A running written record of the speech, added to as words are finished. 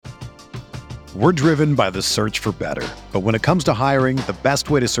We're driven by the search for better. But when it comes to hiring, the best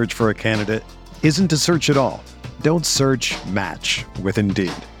way to search for a candidate isn't to search at all. Don't search, match with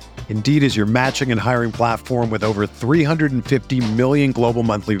Indeed. Indeed is your matching and hiring platform with over 350 million global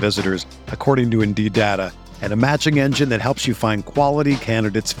monthly visitors, according to Indeed data, and a matching engine that helps you find quality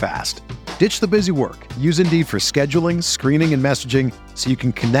candidates fast. Ditch the busy work. Use Indeed for scheduling, screening, and messaging so you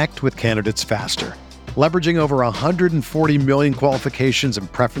can connect with candidates faster. Leveraging over 140 million qualifications and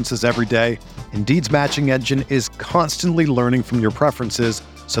preferences every day, Indeed's matching engine is constantly learning from your preferences,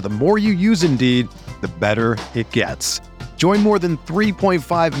 so the more you use Indeed, the better it gets. Join more than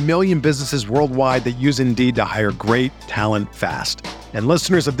 3.5 million businesses worldwide that use Indeed to hire great talent fast. And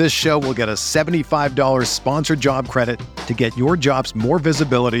listeners of this show will get a $75 sponsored job credit to get your jobs more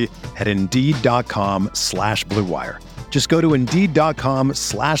visibility at Indeed.com/Blue Wire. Just go to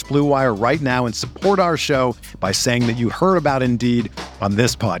Indeed.com/Blue Wire right now and support our show by saying that you heard about Indeed on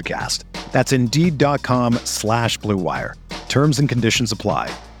this podcast. That's Indeed.com/Blue Wire. Terms and conditions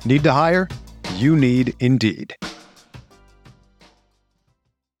apply. Need to hire? You need Indeed.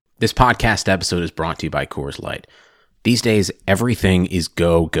 This podcast episode is brought to you by Coors Light. These days, everything is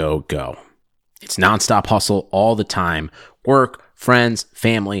go, go, go. It's nonstop hustle all the time. Work, friends,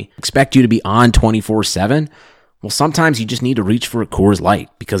 family, expect you to be on 24/7. Well, sometimes you just need to reach for a Coors Light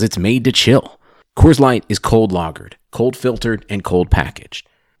because it's made to chill. Coors Light is cold lagered, cold filtered, and cold packaged.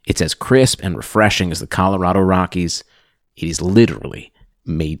 It's as crisp and refreshing as the Colorado Rockies. It is literally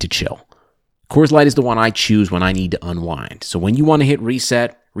made to chill. Coors Light is the one I choose when I need to unwind. So when you want to hit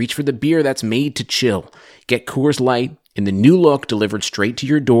reset, reach for the beer that's made to chill. Get Coors Light in the new look delivered straight to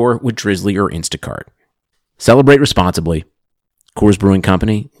your door with Drizzly or Instacart. Celebrate responsibly. Coors Brewing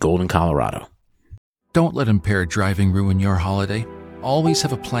Company, Golden, Colorado. Don't let impaired driving ruin your holiday. Always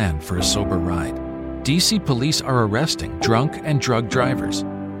have a plan for a sober ride. DC police are arresting drunk and drug drivers.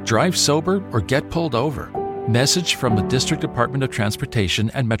 Drive sober or get pulled over. Message from the District Department of Transportation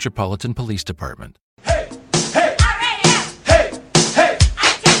and Metropolitan Police Department. Hey, hey, RAF. Hey, hey,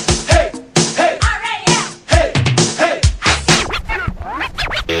 hey, hey, RAF. Hey, hey.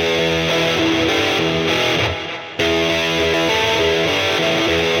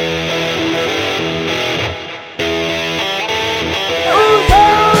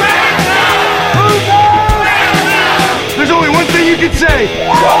 There's only one thing you can say.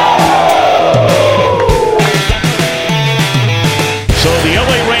 So the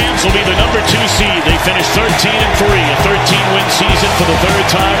LA Rams will be the number 2 seed. They finished 13-3, a 13-win season for the third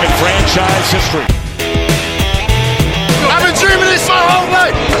time in franchise history. I've been dreaming this my whole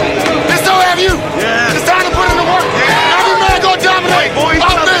life. And so have you. Yeah. It's time to put in the work. Yeah. Every man gonna dominate.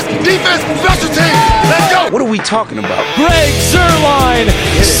 Offense, defense, special teams. Let's go. What are we talking about? Greg Zuerlein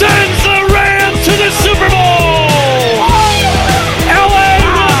sends the Rams to the Super Bowl. LA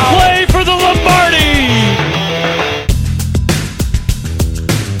will play for the Lombardi.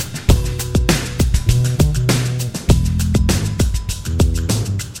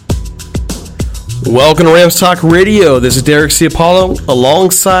 Welcome to Rams Talk Radio. This is Derek C. Apollo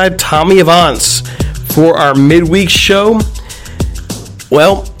alongside Tommy Avance for our midweek show.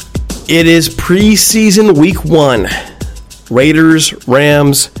 Well, it is preseason week 1. Raiders,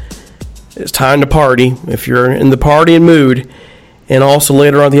 Rams. It's time to party if you're in the partying mood. And also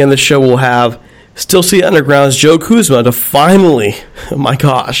later on at the end of the show, we'll have Still See Underground's Joe Kuzma to finally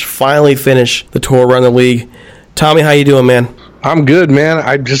finish the tour around the league. Tommy, how you doing, man? I'm good, man.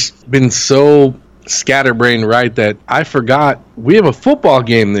 I've just been so scatterbrained, right, that I forgot we have a football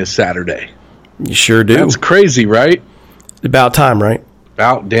game this Saturday. You sure do. That's crazy, right? About time, right?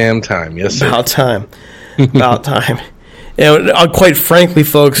 About damn time, yes, sir. About time. About time. And quite frankly,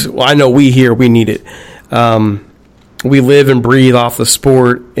 folks, I know we need it. We live and breathe off the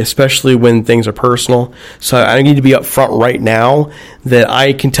sport, especially when things are personal. So I need to be up front right now that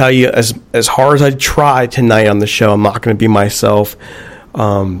I can tell you as hard as I try tonight on the show, I'm not going to be myself.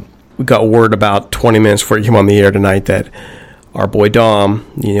 We got word about 20 minutes before you came on the air tonight that our boy Dom,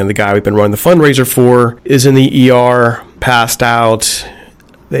 the guy we've been running the fundraiser for, is in the ER, passed out.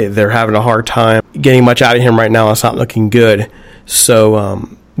 They're having a hard time getting much out of him right now. It's not looking good. So,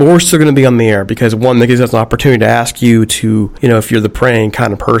 but we're still going to be on the air because, one, that gives us an opportunity to ask you to, if you're the praying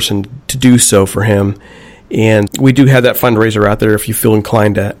kind of person, to do so for him. And we do have that fundraiser out there if you feel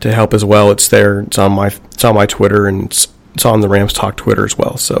inclined to help as well. It's there. It's on my Twitter, and it's on the Rams Talk Twitter as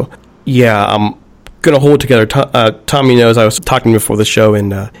well. So, yeah, I'm going to hold it together. Tommy knows I was talking before the show,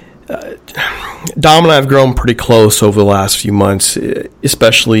 and Dom and I have grown pretty close over the last few months,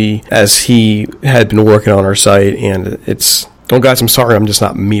 especially as he had been working on our site, and guys, I'm sorry, I'm just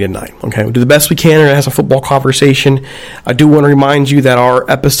not me tonight. Okay, we'll do the best we can and have some football conversation. I do want to remind you that our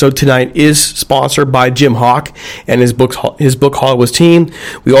episode tonight is sponsored by Jim Hawk and his book Hollywood's Team.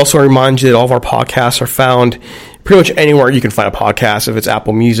 We also remind you that all of our podcasts are found pretty much anywhere you can find a podcast. If it's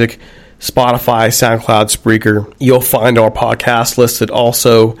Apple Music, Spotify, SoundCloud, Spreaker, you'll find our podcast listed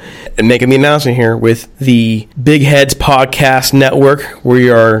also. And making the announcement here with the Big Heads Podcast Network.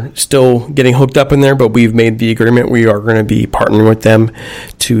 We are still getting hooked up in there, but we've made the agreement. We are going to be partnering with them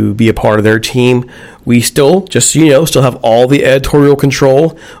to be a part of their team. We still, just so you know, still have all the editorial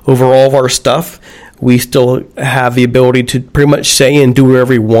control over all of our stuff. We still have the ability to pretty much say and do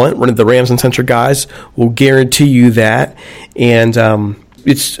whatever we want. One of the Rams Uncensored guys will guarantee you that. And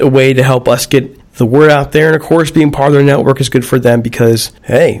it's a way to help us get the word out there. And, of course, being part of their network is good for them because,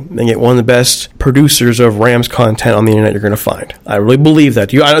 hey, they get one of the best producers of Rams content on the internet you're going to find. I really believe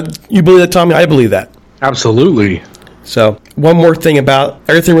that. You believe that, Tommy? I believe that. Absolutely. So one more thing about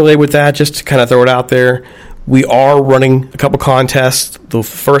everything related with that, just to kind of throw it out there. We are running a couple contests. The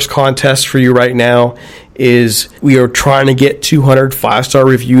first contest for you right now is we are trying to get 200 5-star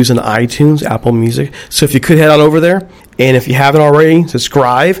reviews on iTunes, Apple Music. So if you could head on over there, and if you haven't already,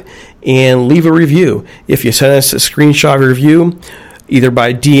 subscribe and leave a review. If you send us a screenshot of your review, either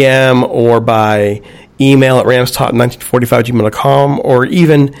by DM or by email at ramstalk1945gmail.com, or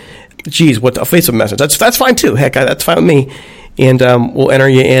even, a Facebook message. That's fine too. Heck, that's fine with me. And we'll enter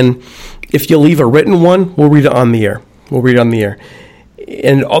you in. If you leave a written one, we'll read it on the air.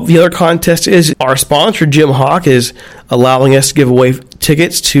 And the other contest is our sponsor, Jim Hawk, is allowing us to give away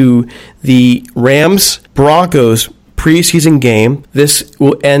tickets to the Rams-Broncos preseason game. This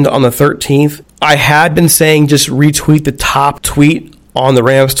will end on the 13th. I had been saying just retweet the top tweet on the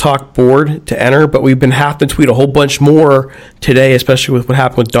Rams Talk board to enter, but we've been having to tweet a whole bunch more today, especially with what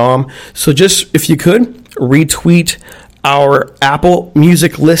happened with Dom. So just, if you could, retweet our Apple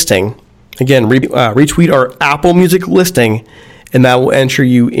Music listing. Again, retweet our Apple Music listing, and that will enter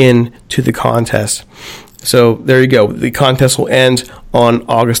you into the contest. So there you go. The contest will end on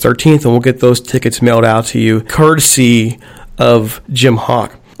August 13th, and we'll get those tickets mailed out to you, courtesy of Jim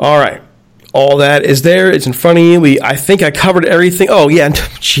Hawk. All right. All that is there. It's in front of you. I think I covered everything. Oh, yeah.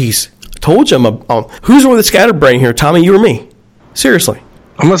 Jeez. I told you who's with the scatterbrain here, Tommy? You or me? Seriously.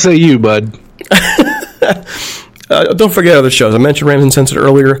 I'm going to say you, bud. Don't forget other shows. I mentioned Rams Uncensored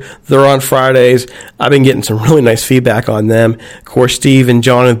earlier. They're on Fridays. I've been getting some really nice feedback on them. Of course, Steve and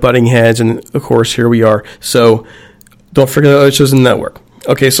John with Butting Heads, and of course, here we are. So don't forget other shows in the network.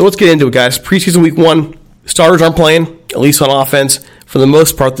 Okay, so let's get into it, guys. Preseason week 1, starters aren't playing, at least on offense. For the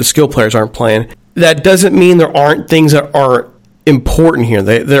most part, the skill players aren't playing. That doesn't mean there aren't things that aren't important here.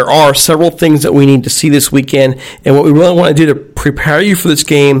 There are several things that we need to see this weekend, and what we really want to do to prepare you for this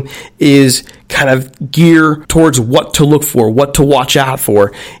game is kind of gear towards what to look for, what to watch out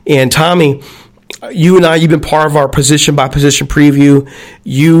for. And Tommy, you and I, you've been part of our position-by-position preview.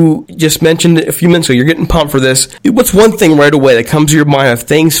 You just mentioned it a few minutes ago. You're getting pumped for this. What's one thing right away that comes to your mind of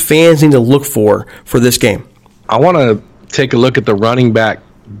things fans need to look for this game? I want to take a look at the running back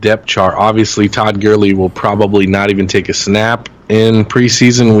depth chart. Obviously, Todd Gurley will probably not even take a snap in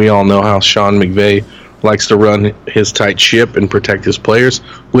preseason. We all know how Sean McVay likes to run his tight ship and protect his players,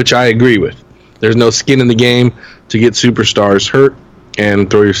 which I agree with. There's no skin in the game to get superstars hurt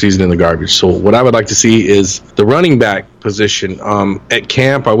and throw your season in the garbage. So what I would like to see is the running back position. At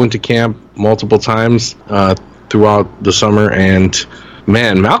camp, I went to camp multiple times throughout the summer, and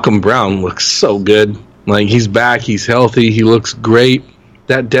man, Malcolm Brown looks so good. Like, he's back, he's healthy, he looks great.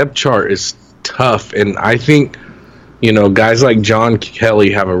 That depth chart is tough, and I think, guys like John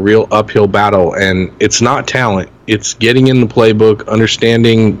Kelly have a real uphill battle, and it's not talent. It's getting in the playbook,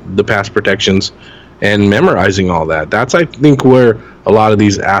 understanding the pass protections, and memorizing all that. That's, I think, where a lot of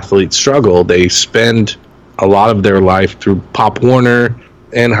these athletes struggle. They spend a lot of their life through Pop Warner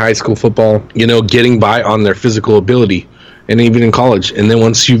and high school football, getting by on their physical ability, and even in college. And then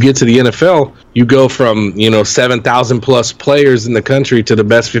once you get to the NFL, you go from, 7,000 plus players in the country to the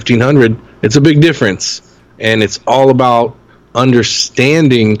best 1,500. It's a big difference. And it's all about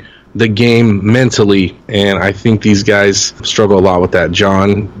understanding the game mentally. And I think these guys struggle a lot with that,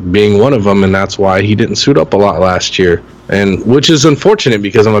 John being one of them. And that's why he didn't suit up a lot last year, and which is unfortunate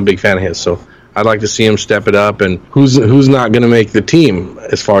because I'm a big fan of his. So I'd like to see him step it up. And who's not going to make the team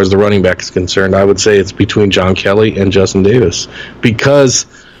as far as the running back is concerned? I would say it's between John Kelly and Justin Davis because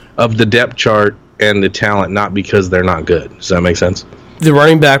of the depth chart and the talent, not because they're not good. Does that make sense? The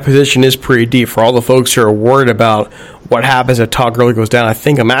running back position is pretty deep. For all the folks who are worried about what happens if Todd Gurley goes down, I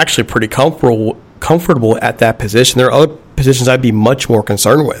think I'm actually pretty comfortable at that position. There are other positions I'd be much more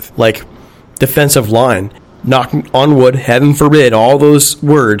concerned with, like defensive line. knock on wood, heaven forbid, all those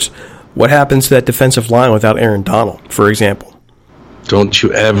words, what happens to that defensive line without Aaron Donald, for example? Don't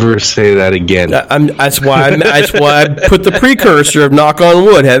you ever say that again. That's why I put the precursor of knock on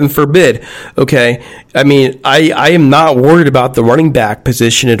wood, heaven forbid. Okay, I mean, I am not worried about the running back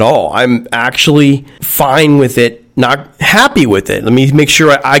position at all. I'm actually fine with it, not happy with it. Let me make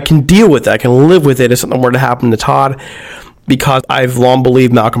sure I can deal with it. I can live with it if something were to happen to Todd, because I've long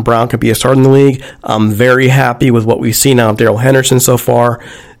believed Malcolm Brown could be a starter in the league. I'm very happy with what we've seen out of Darrell Henderson so far.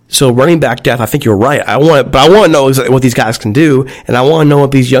 So running back depth, I think you're right. I want to know exactly what these guys can do, and I want to know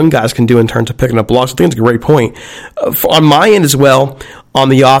what these young guys can do in terms of picking up blocks. I think it's a great point. On my end as well, on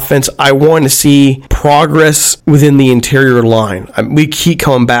the offense, I want to see progress within the interior line. We keep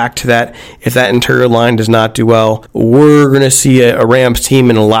coming back to that. If that interior line does not do well, we're going to see a Rams team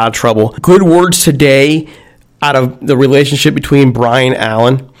in a lot of trouble. Good words today out of the relationship between Brian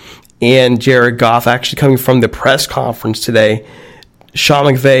Allen and Jared Goff, actually coming from the press conference today. Sean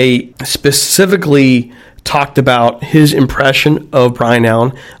McVay specifically talked about his impression of Brian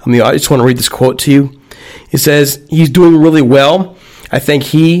Allen. I just want to read this quote to you. He says, he's doing really well. I think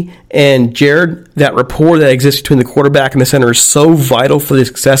he and Jared, that rapport that exists between the quarterback and the center is so vital for the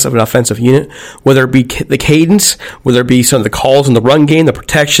success of an offensive unit, whether it be the cadence, whether it be some of the calls in the run game, the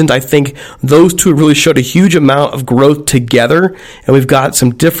protections. I think those two really showed a huge amount of growth together, and we've got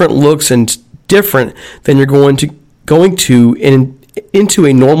some different looks and different than you're going to into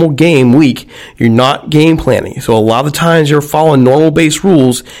a normal game week. You're not game planning. So a lot of the times you're following normal base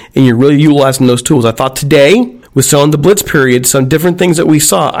rules and you're really utilizing those tools. I thought today, with some of the blitz period, some different things that we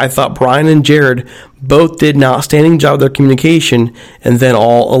saw, I thought Brian and Jared both did an outstanding job of their communication, and then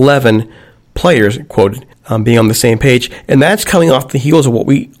all 11 players, quoted, being on the same page. And that's coming off the heels of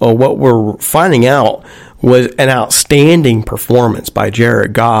what we're finding out was an outstanding performance by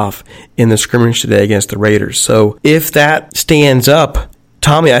Jared Goff in the scrimmage today against the Raiders. So if that stands up,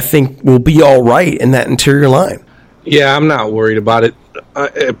 Tommy, I think we'll be all right in that interior line. Yeah, I'm not worried about it.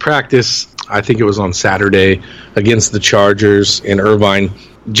 At practice, I think it was on Saturday against the Chargers in Irvine,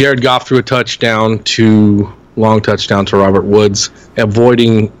 Jared Goff threw a long touchdown to Robert Woods,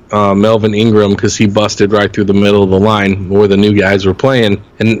 avoiding Melvin Ingram because he busted right through the middle of the line where the new guys were playing.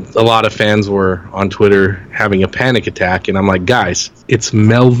 And a lot of fans were on Twitter having a panic attack. And I'm like, guys, it's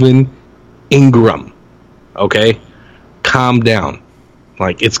Melvin Ingram. Okay? Calm down.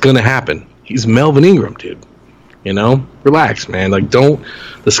 Like, it's going to happen. He's Melvin Ingram, dude. You know? Relax, man. Like,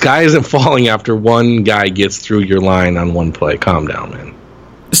 the sky isn't falling after one guy gets through your line on one play. Calm down, man.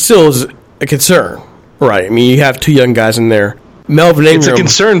 Still is a concern. Right. I mean, you have two young guys in there. Melvin Ingram. It's a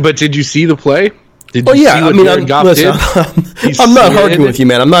concern, but did you see the play? I'm not arguing with you,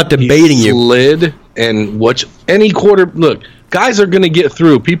 man. I'm not debating you. He slid, and look, guys are going to get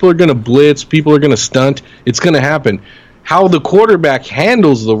through. People are going to blitz. People are going to stunt. It's going to happen. How the quarterback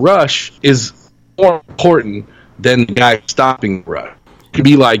handles the rush is more important than the guy stopping the rush. It could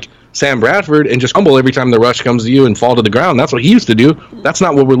be like Sam Bradford and just fumble every time the rush comes to you and fall to the ground. That's what he used to do. That's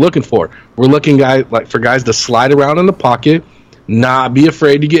not what we're looking for. We're looking for guys to slide around in the pocket, not be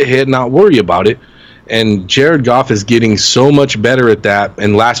afraid to get hit, not worry about it. And Jared Goff is getting so much better at that.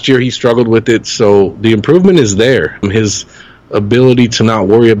 And last year he struggled with it, so the improvement is there. His ability to not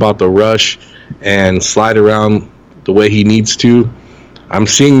worry about the rush and slide around the way he needs to, I'm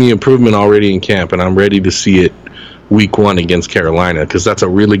seeing the improvement already in camp, and I'm ready to see it week 1 against Carolina, because that's a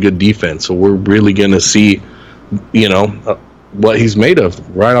really good defense. So we're really going to see, what he's made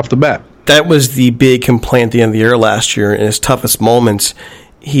of right off the bat. That was the big complaint at the end of the year last year. In his toughest moments,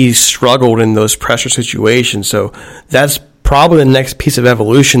 he struggled in those pressure situations. So that's probably the next piece of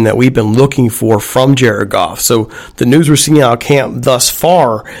evolution that we've been looking for from Jared Goff. So the news we're seeing out of camp thus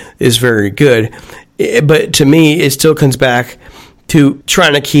far is very good. But to me, it still comes back to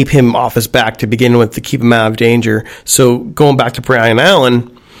trying to keep him off his back to begin with, to keep him out of danger. So going back to Brian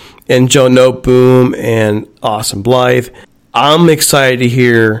Allen and Joe Noteboom and Austin Blythe, I'm excited to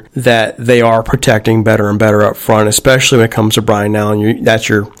hear that they are protecting better and better up front, especially when it comes to Brian Allen. That's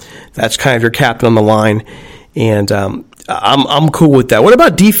kind of your captain on the line, and I'm cool with that. What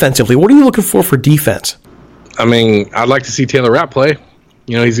about defensively? What are you looking for defense? I mean, I'd like to see Taylor Rapp play.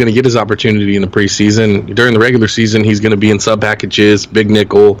 He's going to get his opportunity in the preseason. During the regular season, he's going to be in sub packages, big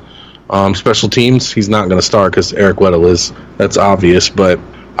nickel, special teams. He's not going to start because Eric Weddle is. That's obvious, but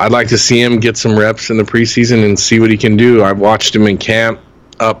I'd like to see him get some reps in the preseason and see what he can do. I've watched him in camp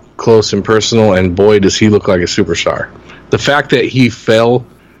up close and personal, and boy, does he look like a superstar. The fact that he fell,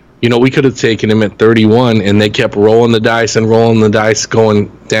 we could have taken him at 31, and they kept rolling the dice, going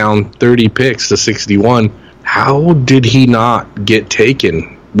down 30 picks to 61. How did he not get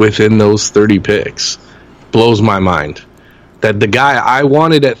taken within those 30 picks? blows my mind. That the guy I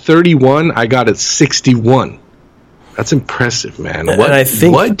wanted at 31, I got at 61. That's impressive, man.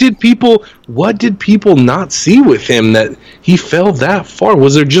 What did people not see with him that he fell that far?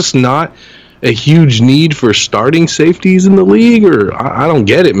 Was there just not a huge need for starting safeties in the league? Or I don't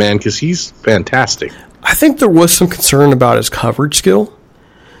get it, man, because he's fantastic. I think there was some concern about his coverage skill,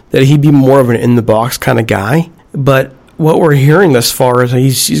 that he'd be more of an in-the-box kind of guy. But what we're hearing thus far is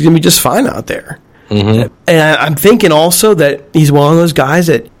he's going to be just fine out there. Mm-hmm. And I'm thinking also that he's one of those guys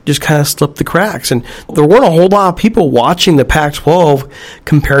that just kind of slipped the cracks. And there weren't a whole lot of people watching the Pac-12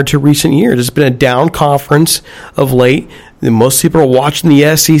 compared to recent years. It's been a down conference of late. Most people are watching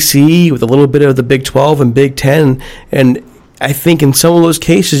the SEC with a little bit of the Big 12 and Big 10. And I think in some of those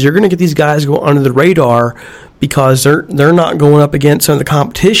cases, you're going to get these guys go under the radar because they're not going up against some of the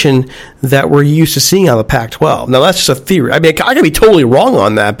competition that we're used to seeing out of the Pac-12. Now, that's just a theory. I mean, I could be totally wrong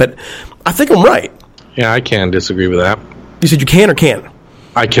on that, but I think I'm right. Yeah, I can disagree with that. You said you can or can't?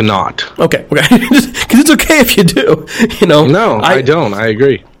 I cannot. Okay. Because it's okay if you do. No, I don't. I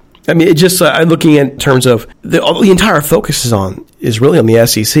agree. I mean, it just I'm looking at terms of the entire focus is really on the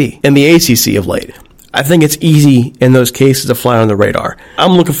SEC and the ACC of late. I think it's easy in those cases to fly on the radar.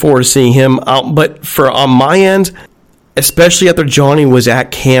 I'm looking forward to seeing him out, but on my end, especially after Johnny was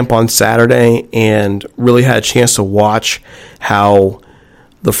at camp on Saturday and really had a chance to watch how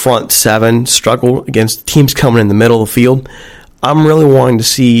the front seven struggle against teams coming in the middle of the field, I'm really wanting to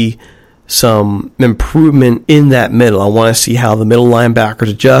see some improvement in that middle. I want to see how the middle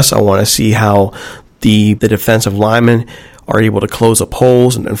linebackers adjust. I want to see how the defensive linemen are able to close up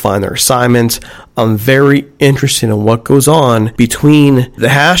holes and find their assignments. I'm very interested in what goes on between the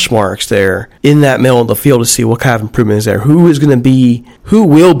hash marks there in that middle of the field to see what kind of improvement is there. Who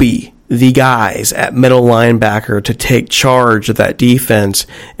will be the guys at middle linebacker to take charge of that defense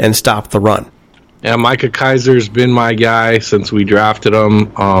and stop the run? Yeah, Micah Kaiser's been my guy since we drafted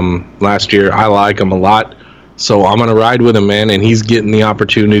him last year. I like him a lot, so I'm going to ride with him, man, and he's getting the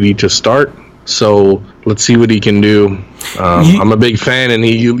opportunity to start. So let's see what he can do. I'm a big fan, and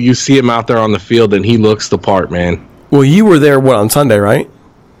you see him out there on the field, and he looks the part, man. Well, you were there, on Sunday, right?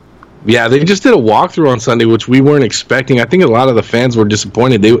 Yeah, they just did a walkthrough on Sunday, which we weren't expecting. I think a lot of the fans were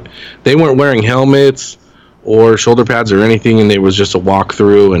disappointed. They weren't wearing helmets or shoulder pads or anything, and it was just a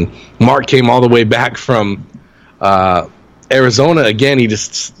walkthrough. And Mark came all the way back from Arizona again.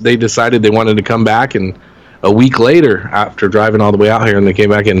 They decided they wanted to come back, and a week later, after driving all the way out here, and they came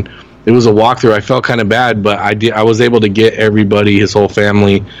back, and it was a walkthrough. I felt kind of bad, but I was able to get everybody, his whole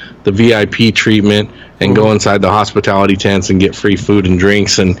family, the VIP treatment, and go inside the hospitality tents and get free food and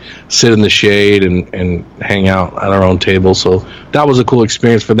drinks and sit in the shade and hang out at our own table. So that was a cool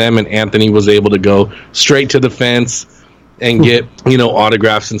experience for them. And Anthony was able to go straight to the fence and get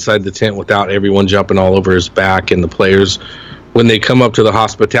autographs inside the tent without everyone jumping all over his back. And the players, when they come up to the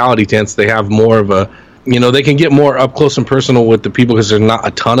hospitality tents, they have more of a they can get more up close and personal with the people because there's not a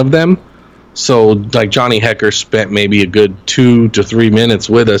ton of them. So, like, Johnny Hecker spent maybe a good 2 to 3 minutes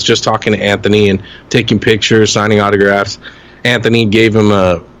with us just talking to Anthony and taking pictures, signing autographs. Anthony gave him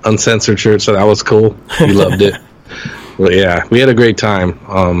a uncensored shirt, so that was cool. He loved it. But, yeah, we had a great time.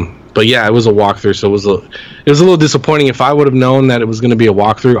 But, yeah, it was a walkthrough, so it was a little disappointing. If I would have known that it was going to be a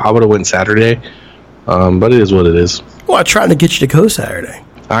walkthrough, I would have went Saturday. But it is what it is. Well, I tried to get you to go Saturday.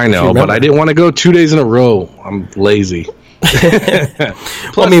 I know, but I didn't want to go 2 days in a row. I'm lazy.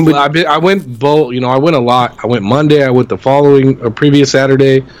 Plus, I went both. I went a lot. I went Monday. I went the previous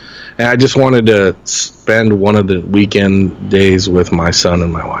Saturday, and I just wanted to spend one of the weekend days with my son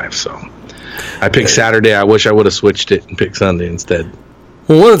and my wife. So I picked Saturday. I wish I would have switched it and picked Sunday instead.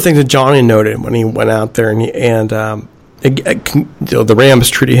 Well, one of the things that Johnny noted when he went out there the Rams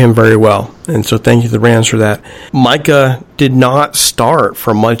treated him very well, and so thank you to the Rams for that. Micah did not start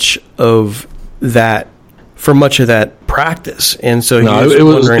for much of that practice, and so it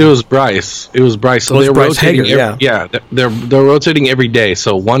was Bryce. It was Bryce. So they're rotating. They're rotating every day.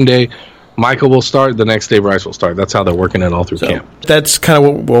 So one day Micah will start, the next day Bryce will start. That's how they're working it all through camp. That's kind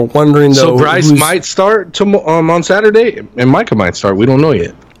of what we're wondering. Though, so Bryce might start on Saturday, and Micah might start. We don't know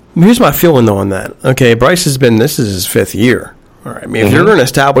yet. Here's my feeling, though, on that. Okay, Bryce this is his 5th year. All right, I mean, if you're going to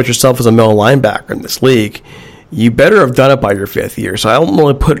establish yourself as a middle linebacker in this league, you better have done it by your 5th year. So I don't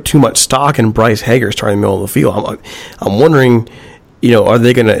really put too much stock in Bryce Hager starting in the middle of the field. I'm wondering, are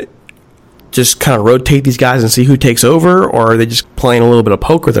they going to just kind of rotate these guys and see who takes over, or are they just playing a little bit of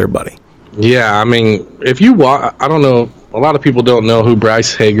poker with everybody? Yeah, I mean, I don't know. A lot of people don't know who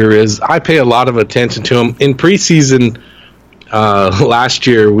Bryce Hager is. I pay a lot of attention to him. In preseason last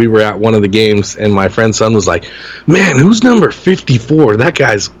year, we were at one of the games, and my friend's son was like, "Man, who's number 54? That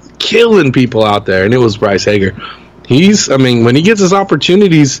guy's killing people out there, and it was Bryce Hager. When he gets his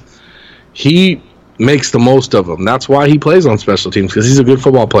opportunities, he makes the most of them. That's why he plays on special teams, because he's a good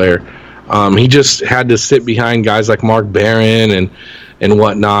football player. He just had to sit behind guys like Mark Barron and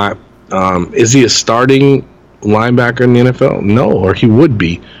whatnot. Is he a starting linebacker in the NFL? No, or he would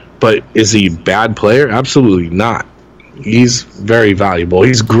be. But is he a bad player? Absolutely not. He's very valuable.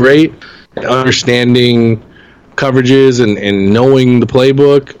 He's great at understanding coverages and knowing the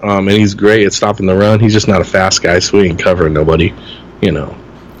playbook, and he's great at stopping the run. He's just not a fast guy, so he ain't covering nobody,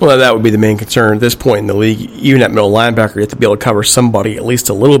 Well, that would be the main concern at this point in the league. Even at middle linebacker, you have to be able to cover somebody at least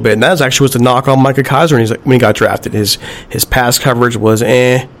a little bit. And that actually was the knock on Micah Kiser when he got drafted. His pass coverage was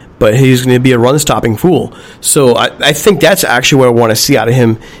but he's going to be a run-stopping fool. So I think that's actually what I want to see out of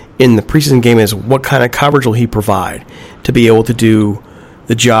him in the preseason game, is what kind of coverage will he provide to be able to do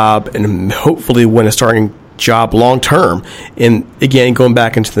the job and hopefully win a starting job long-term. And, again, going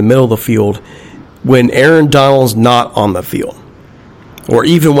back into the middle of the field, when Aaron Donald's not on the field, or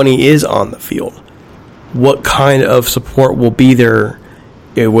even when he is on the field, what kind of support will be there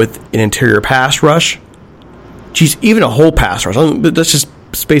with an interior pass rush? Geez, even a whole pass rush. Let's just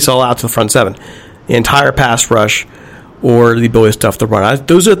space all out to the front seven. The entire pass rush, or the ability to stuff the run.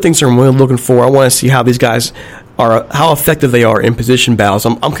 Those are the things I'm really looking for. I want to see how these guys are, how effective they are in position battles.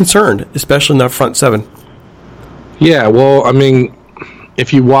 I'm concerned, especially in that front seven. Yeah, well,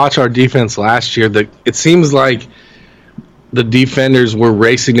 if you watch our defense last year, it seems like the defenders were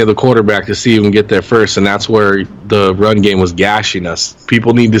racing to the quarterback to see who can get there first, and that's where the run game was gashing us.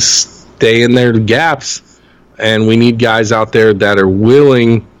 People need to stay in their gaps, and we need guys out there that are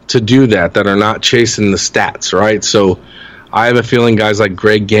willing to do that are not chasing the stats, right? So I have a feeling guys like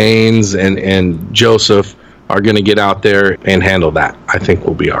Greg Gaines and Joseph are going to get out there and handle that. I think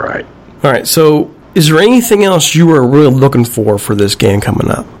we'll be all right. All right, so is there anything else you were really looking for this game coming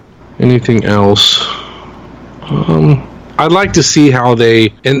up? Anything else? I'd like to see how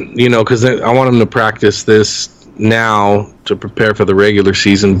because I want them to practice this now to prepare for the regular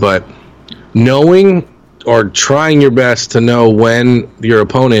season, but knowing or trying your best to know when your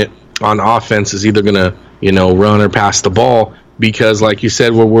opponent on offense is either going to, run or pass the ball, because like you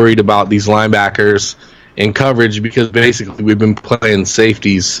said, we're worried about these linebackers in coverage, because basically we've been playing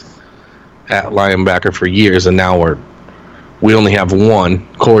safeties at linebacker for years, and now we only have one,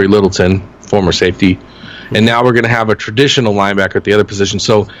 Corey Littleton, former safety, and now we're going to have a traditional linebacker at the other position.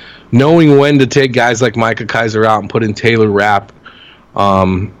 So knowing when to take guys like Micah Kiser out and put in Taylor Rapp,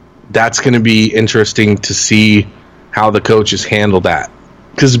 that's going to be interesting to see how the coaches handle that.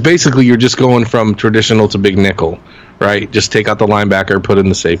 Because basically you're just going from traditional to big nickel, right? Just take out the linebacker, put in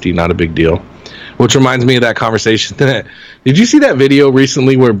the safety, not a big deal. Which reminds me of that conversation. Did you see that video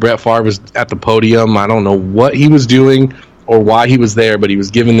recently where Brett Favre was at the podium? I don't know what he was doing or why he was there, but he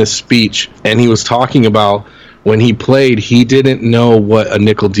was giving this speech, and he was talking about when he played, he didn't know what a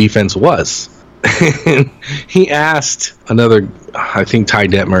nickel defense was. He asked another, I think Ty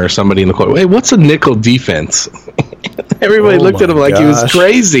Detmer or somebody in the court, hey, what's a nickel defense? Everybody looked at him like he was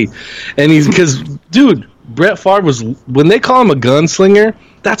crazy. And because, dude, Brett Favre was, when they call him a gunslinger,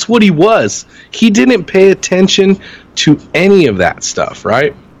 that's what he was. He didn't pay attention to any of that stuff,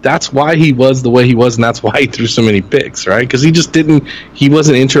 right? That's why he was the way he was, and that's why he threw so many picks, right? Because he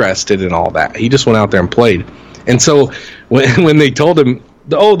wasn't interested in all that. He just went out there and played. And so when they told him,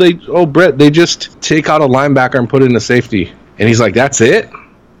 Brett, they just take out a linebacker and put in a safety. And he's like, that's it?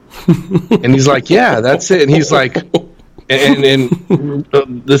 And he's like, yeah, that's it. And he's like, and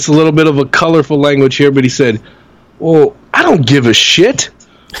this a little bit of a colorful language here, but he said, well, I don't give a shit.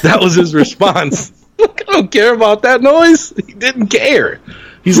 That was his response. I don't care about that noise. He didn't care.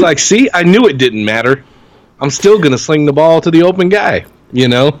 He's like, see, I knew it didn't matter. I'm still going to sling the ball to the open guy.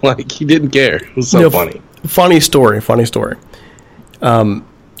 Like he didn't care. It was so funny. Funny story.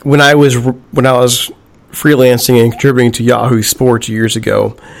 When I was freelancing and contributing to Yahoo Sports years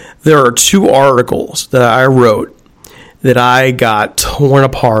ago, there are two articles that I wrote that I got torn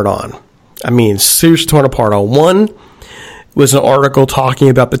apart on. I mean, seriously torn apart on. One was an article talking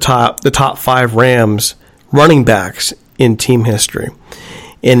about the top 5 Rams running backs in team history.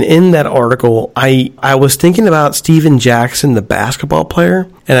 And in that article, I was thinking about Steven Jackson, the basketball player,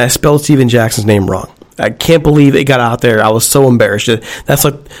 and I spelled Steven Jackson's name wrong. I can't believe it got out there. I was so embarrassed. That's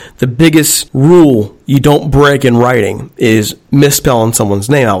like the biggest rule you don't break in writing is misspelling someone's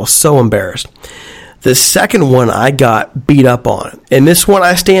name. I was so embarrassed. The second one I got beat up on, and this one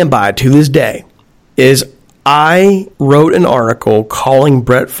I stand by to this day, is I wrote an article calling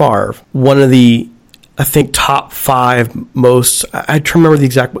Brett Favre one of the, I think, top 5 most, I don't remember the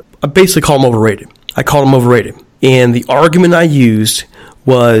exact, I basically called him overrated. And the argument I used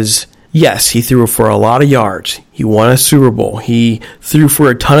was, yes, he threw for a lot of yards. He won a Super Bowl. He threw for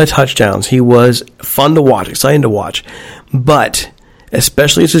a ton of touchdowns. He was fun to watch, exciting to watch. But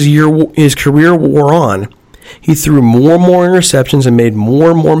especially as his career wore on, he threw more and more interceptions and made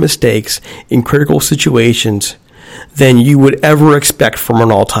more and more mistakes in critical situations than you would ever expect from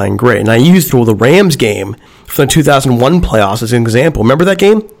an all-time great. And I used the Rams game from the 2001 playoffs as an example. Remember that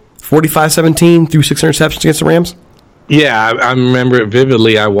game? 45-17, threw 6 interceptions against the Rams? Yeah, I remember it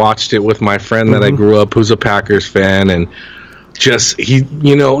vividly. I watched it with my friend that I grew up who's a Packers fan, and just,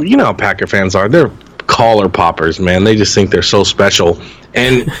 you know how Packer fans are. They're collar poppers, man. They just think they're so special.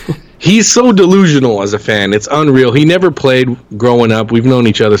 And he's so delusional as a fan. It's unreal. He never played growing up. We've known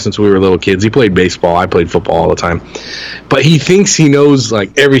each other since we were little kids. He played baseball. I played football all the time. But he thinks he knows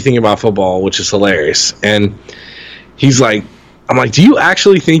like everything about football, which is hilarious. And he's like, I'm like, do you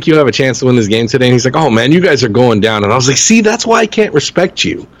actually think you have a chance to win this game today? And he's like, oh, man, you guys are going down. And I was like, see, that's why I can't respect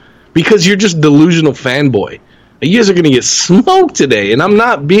you. Because you're just delusional fanboy. You guys are going to get smoked today. And I'm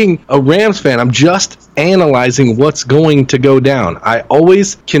not being a Rams fan. I'm just analyzing what's going to go down. I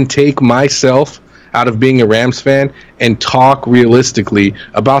always can take myself out of being a Rams fan and talk realistically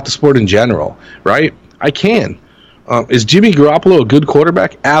about the sport in general, right? I can. Is Jimmy Garoppolo a good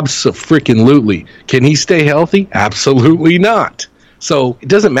quarterback? Abso-freaking-lutely. Can he stay healthy? Absolutely not. So it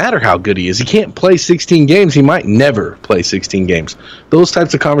doesn't matter how good he is. He can't play 16 games. He might never play 16 games. Those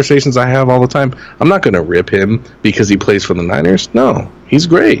types of conversations I have all the time. I'm not going to rip him because he plays for the Niners. No, he's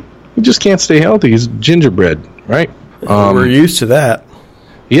great. He just can't stay healthy. He's gingerbread, right? We're used to that.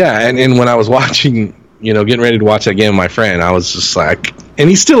 Yeah, and when I was watching, getting ready to watch that game with my friend, I was just like, and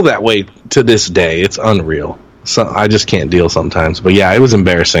he's still that way to this day. It's unreal. So I just can't deal sometimes. But yeah, it was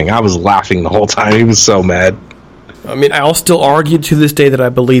embarrassing. I was laughing the whole time. He was so mad. I mean, I'll still argue to this day that I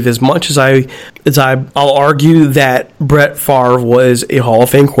believe as much as I'll argue that Brett Favre was a Hall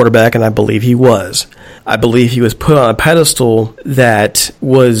of Fame quarterback, and I believe he was. I believe he was put on a pedestal that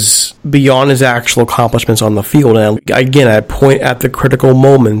was beyond his actual accomplishments on the field. And again, I point at the critical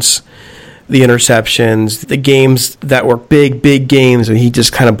moments, the interceptions, the games that were big, big games, and he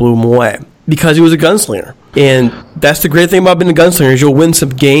just kind of blew them away because he was a gunslinger. And that's the great thing about being a gunslinger is you'll win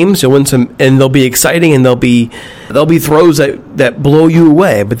some games, you'll win some, and they'll be exciting, and there'll be throws that blow you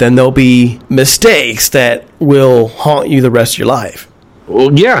away, but then there'll be mistakes that will haunt you the rest of your life.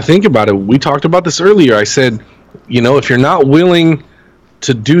 Well, yeah, think about it. We talked about this earlier. I said, if you're not willing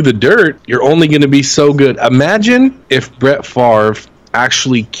to do the dirt, you're only going to be so good. Imagine if Brett Favre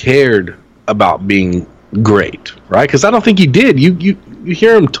actually cared about being great, right? Because I don't think he did. You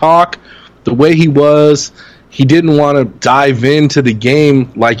hear him talk the way he was. He didn't want to dive into the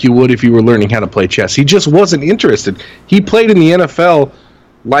game like you would if you were learning how to play chess. He just wasn't interested. He played in the NFL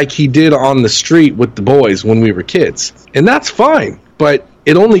like he did on the street with the boys when we were kids. And that's fine, but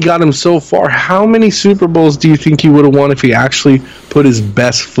it only got him so far. How many Super Bowls do you think he would have won if he actually put his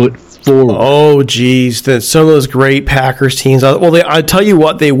best foot forward? Oh, geez. Some of those great Packers teams. I tell you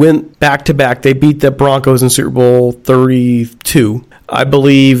what, they went back-to-back. They beat the Broncos in Super Bowl 32. I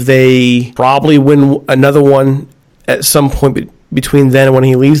believe they probably win another one at some point between then and when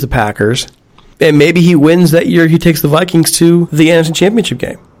he leaves the Packers. And maybe he wins that year. He takes the Vikings to the NFC Championship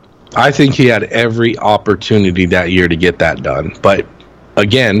game. I think he had every opportunity that year to get that done. But,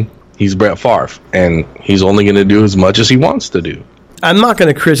 again, he's Brett Favre, and he's only going to do as much as he wants to do. I'm not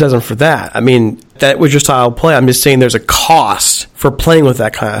going to criticize him for that. I mean, that was your style of play. I'm just saying there's a cost for playing with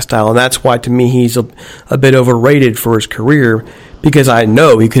that kind of style, and that's why, to me, he's a bit overrated for his career, because I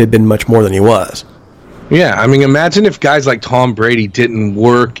know he could have been much more than he was. Yeah, I mean, imagine if guys like Tom Brady didn't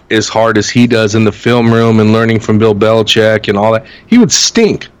work as hard as he does in the film room and learning from Bill Belichick and all that. He would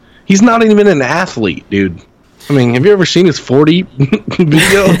stink. He's not even an athlete, dude. I mean, have you ever seen his 40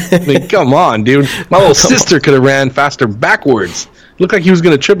 video? I mean, come on, dude. My little sister could have ran faster backwards. Looked like he was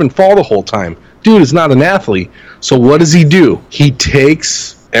going to trip and fall the whole time. Dude is not an athlete. So what does he do? He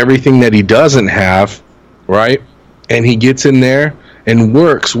takes everything that he doesn't have, right? And he gets in there and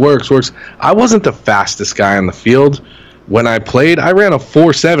works. I wasn't the fastest guy on the field. When I played, I ran a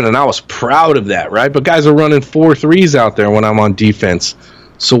 4.7, and I was proud of that, right? But guys are running 4.3s out there when I'm on defense.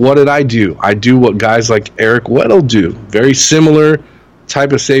 So what did I do? I do what guys like Eric Weddle do. Very similar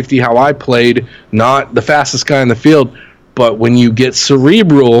type of safety, how I played. Not the fastest guy in the field, but when you get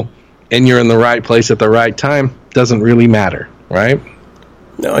cerebral and you're in the right place at the right time, it doesn't really matter, right?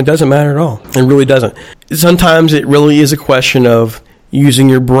 No, it doesn't matter at all. It really doesn't. Sometimes it really is a question of using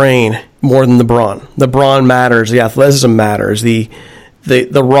your brain more than the brawn. The brawn matters, the athleticism matters, the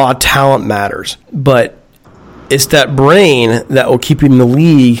raw talent matters. But it's that brain that will keep you in the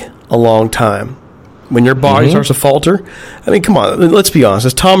league a long time. When your body starts to falter, I mean, come on, let's be honest.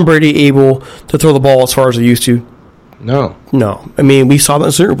 Is Tom Brady able to throw the ball as far as he used to? No. I mean, we saw that in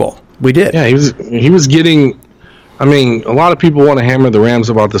the Super Bowl. We did. Yeah, he was getting. I mean, a lot of people want to hammer the Rams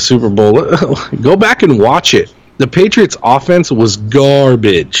about the Super Bowl. Go back and watch it. The Patriots' offense was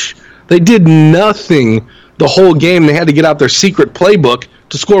garbage. They did nothing the whole game. They had to get out their secret playbook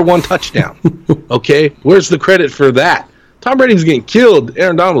to score one touchdown. Okay, where's the credit for that? Tom Brady was getting killed.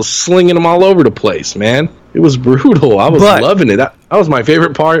 Aaron Donald was slinging them all over the place, man. It was brutal. I was loving it. That was my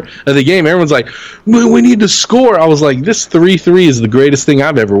favorite part of the game. Everyone's like, we need to score. I was like, this 3-3 is the greatest thing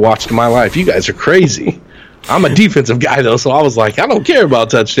I've ever watched in my life. You guys are crazy. I'm a defensive guy, though, so I was like, I don't care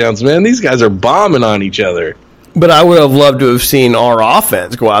about touchdowns, man. These guys are bombing on each other. But I would have loved to have seen our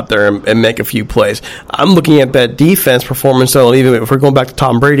offense go out there and make a few plays. I'm looking at that defense performance, though, even if we're going back to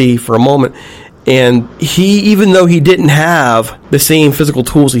Tom Brady for a moment, and even though he didn't have the same physical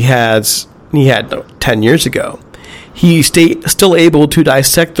tools he had 10 years ago, he's still able to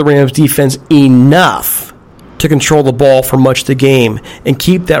dissect the Rams' defense enough to control the ball for much of the game and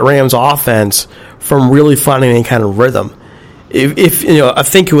keep that Rams offense from really finding any kind of rhythm. If I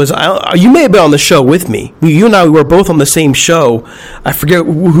think it was, you may have been on the show with me. You and I were both on the same show. I forget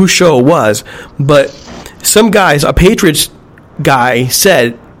whose show it was, but some guys, a Patriots guy,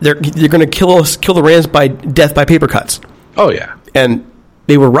 said they're going to kill the Rams by death by paper cuts. Oh yeah, and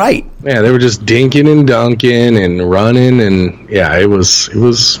they were right. Yeah, they were just dinking and dunking and running, and yeah, it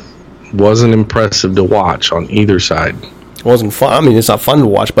wasn't impressive to watch on either side. It wasn't fun. I mean, it's not fun to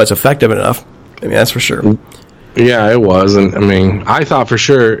watch, but it's effective enough. I mean, that's for sure. Yeah, it was. And I mean, I thought for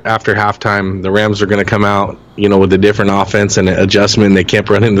sure after halftime the Rams were going to come out, with a different offense and an adjustment. They kept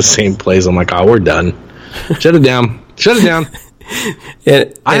running the same plays. I'm like, we're done. Shut it down. Shut it down.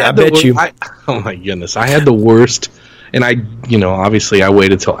 and I bet you. Oh my goodness, I had the worst. And obviously I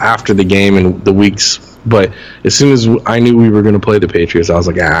waited till after the game and the weeks. But as soon as I knew we were going to play the Patriots, I was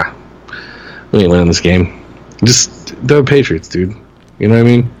like, we ain't winning this game. Just the Patriots, dude. You know what I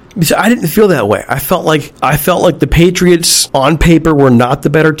mean? I didn't feel that way. I felt like the Patriots on paper were not the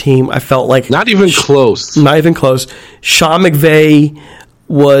better team. I felt like not even close. Not even close. Sean McVay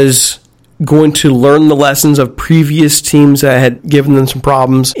was going to learn the lessons of previous teams that had given them some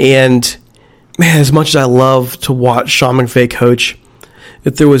problems. And man, as much as I love to watch Sean McVay coach,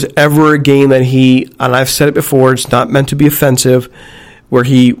 if there was ever a game that and I've said it before, it's not meant to be offensive, where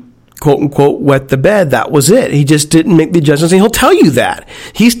he quote-unquote wet the bed, that was it. He just didn't make the adjustments, and he'll tell you that.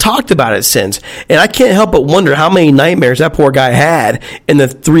 He's talked about it since. And I can't help but wonder how many nightmares that poor guy had in the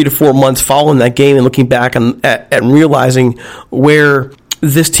 3 to 4 months following that game and looking back and realizing where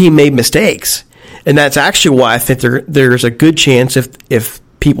this team made mistakes. And that's actually why I think there's a good chance if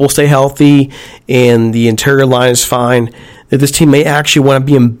people stay healthy and the interior line is fine, that this team may actually want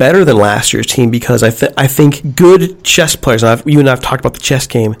to be better than last year's team, because I think good chess players, and you and I have talked about the chess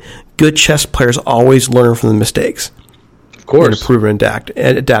game, good chess players always learn from the mistakes. Of course. And improve and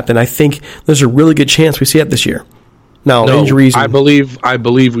adapt. And I think there's a really good chance we see it this year. Now, injuries. I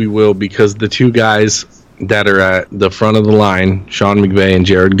believe we will, because the two guys that are at the front of the line, Sean McVay and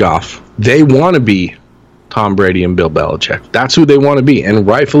Jared Goff, they want to be Tom Brady and Bill Belichick. That's who they want to be, and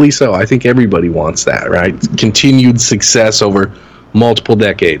rightfully so. I think everybody wants that, right? Continued success over multiple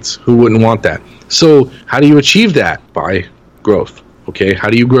decades. Who wouldn't want that? So how do you achieve that? By growth. Okay, how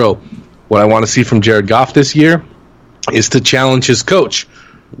do you grow? What I want to see from Jared Goff this year is to challenge his coach.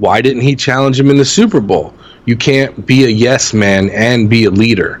 Why didn't he challenge him in the Super Bowl? You can't be a yes man and be a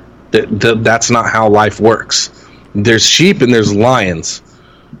leader. That's not how life works. There's sheep and there's lions.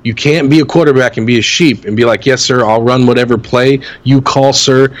 You can't be a quarterback and be a sheep and be like, yes, sir, I'll run whatever play you call,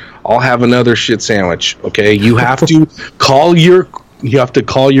 sir. I'll have another shit sandwich. Okay, you have to call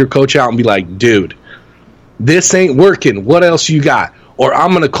your coach out and be like, dude, this ain't working. What else you got? Or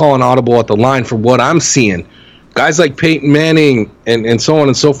I'm going to call an audible at the line for what I'm seeing. Guys like Peyton Manning and so on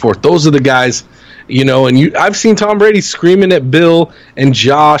and so forth. Those are the guys, I've seen Tom Brady screaming at Bill and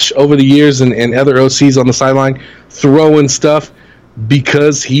Josh over the years and other OCs on the sideline throwing stuff,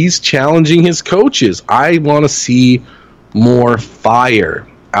 because he's challenging his coaches. I want to see more fire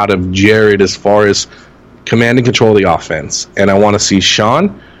out of Jared as far as command and control of the offense. And I want to see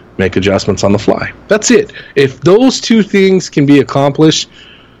Sean make adjustments on the fly. That's it. If those two things can be accomplished,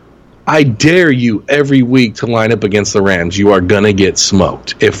 I dare you every week to line up against the Rams. You are going to get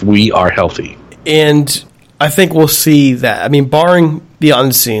smoked if we are healthy. And I think we'll see that. I mean, barring the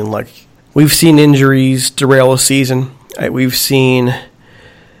unseen, like we've seen injuries derail a season. We've seen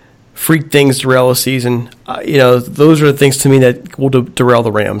freak things derail a season. Those are the things to me that will derail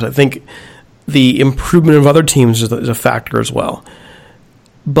the Rams. I think the improvement of other teams is a factor as well.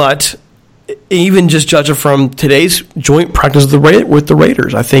 But even just judging from today's joint practice with the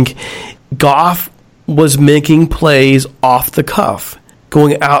Raiders, I think Goff was making plays off the cuff,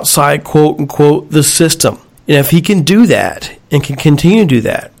 going outside, quote unquote, the system. And if he can do that and can continue to do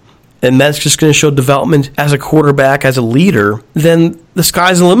that, and that's just going to show development as a quarterback, as a leader, then the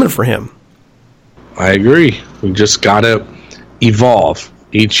sky's the limit for him. I agree. We just got to evolve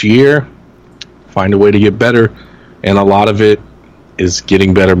each year, find a way to get better, and a lot of it is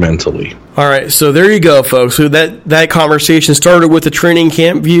getting better mentally. All right, so there you go, folks. So that conversation started with the training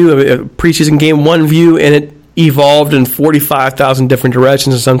camp view, a preseason game 1 view, and it evolved in 45,000 different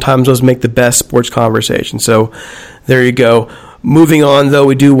directions, and sometimes those make the best sports conversation. So there you go. Moving on, though,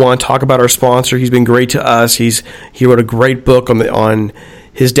 we do want to talk about our sponsor. He's been great to us. He wrote a great book on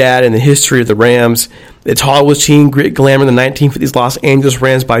his dad and the history of the Rams. It's Hollywood's Team, Grit, Glamour, the 1950s Los Angeles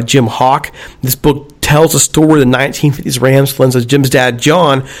Rams by Jim Hawk. This book tells the story of the 1950s Rams, lens of Jim's dad,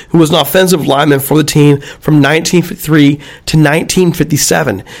 John, who was an offensive lineman for the team from 1953 to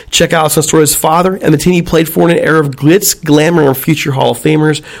 1957. Check out some story of his father and the team he played for in an era of glitz, glamour, and future Hall of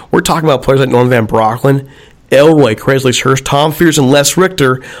Famers. We're talking about players like Norman Van Brocklin, Elroy, Craigslist Hurst, Tom Fears, and Les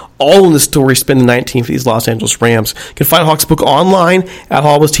Richter, all in the story spent in the 1950s Los Angeles Rams. You can find Hawk's book online at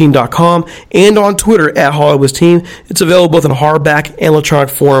HollywoodTeam.com and on Twitter at HollywoodTeam. It's available both in hardback and electronic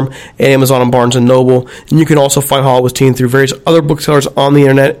form at Amazon and Barnes & Noble. And you can also find Hollywood's Team through various other booksellers on the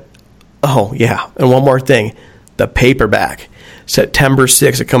internet. Oh, yeah, and one more thing, the paperback. September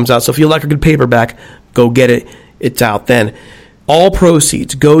 6th it comes out, so if you like a good paperback, go get it. It's out then. All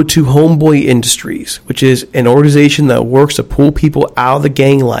proceeds go to Homeboy Industries, which is an organization that works to pull people out of the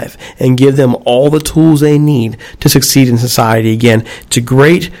gang life and give them all the tools they need to succeed in society again. It's a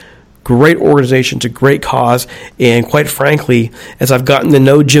great organization. It's a great cause. And quite frankly, as I've gotten to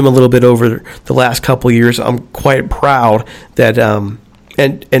know Jim a little bit over the last couple of years, I'm quite proud that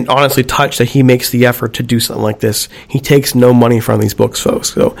and honestly touched that he makes the effort to do something like this. He takes no money from these books,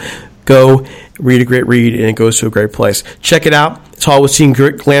 folks. So go read a great read, and it goes to a great place. Check it out. It's Hollywood's Team,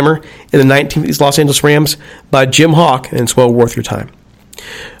 Grit, Glamour in the 1950s Los Angeles Rams by Jim Hawk, and it's well worth your time.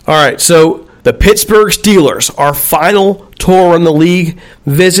 All right, so the Pittsburgh Steelers, our final tour in the league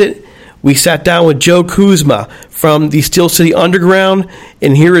visit. We sat down with Joe Kuzma from the Steel City Underground,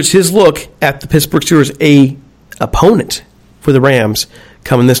 and here is his look at the Pittsburgh Steelers, a opponent for the Rams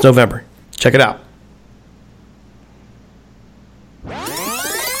coming this November. Check it out.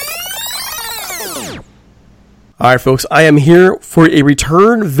 All right, folks, I am here for a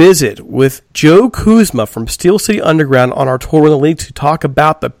return visit with Joe Kuzma from Steel City Underground on our tour in the league to talk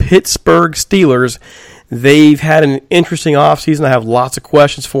about the Pittsburgh Steelers. They've had an interesting offseason. I have lots of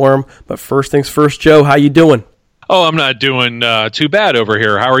questions for them. But first things first, Joe, how you doing? Oh, I'm not doing too bad over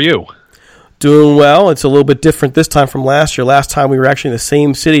here. How are you? Doing well. It's a little bit different this time from last year. Last time we were actually in the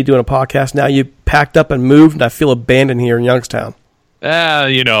same city doing a podcast. Now you packed up and moved, and I feel abandoned here in Youngstown.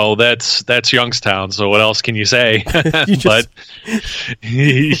 That's Youngstown, so what else can you say? But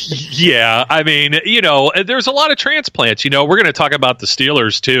yeah, I mean, there's a lot of transplants. We're going to talk about the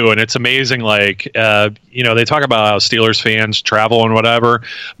Steelers too, and it's amazing. Like, they talk about how Steelers fans travel and whatever,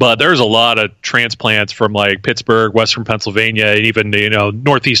 but there's a lot of transplants from like Pittsburgh, Western Pennsylvania, and even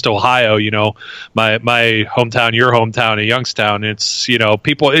Northeast Ohio. My hometown, your hometown in Youngstown. It's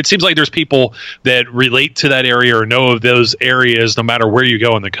people. It seems like there's people that relate to that area or know of those areas, no matter where you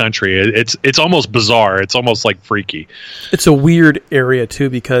go in the country. It's almost bizarre. It's almost like freaky. It's a weird area too,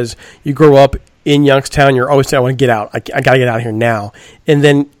 because you grow up in Youngstown, you're always saying, I want to get out. I got to get out of here now. And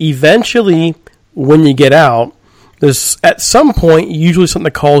then eventually when you get out, there's at some point usually something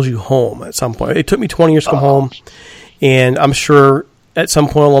that calls you home at some point. It took me 20 years to come home, and I'm sure at some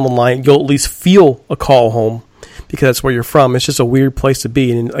point along the line you'll at least feel a call home, because that's where you're from. It's just a weird place to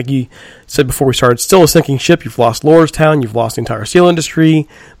be. And like you said before we started, still a sinking ship. You've lost Lordstown. You've lost the entire steel industry.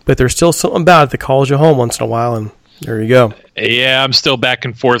 But there's still something about it that calls you home once in a while, and there you go. Yeah, I'm still back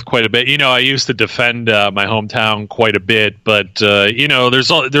and forth quite a bit. I used to defend my hometown quite a bit, but there's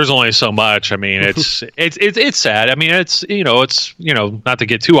only so much. I mean, it's sad. I mean, it's not to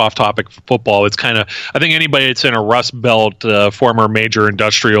get too off topic for football. It's kind of, I think anybody that's in a Rust Belt, former major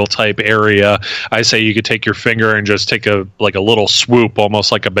industrial type area, I say you could take your finger and just take a little swoop,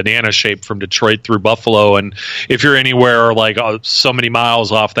 almost like a banana shape from Detroit through Buffalo. And if you're anywhere like so many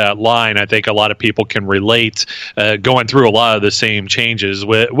miles off that line, I think a lot of people can relate going through a lot lot of the same changes.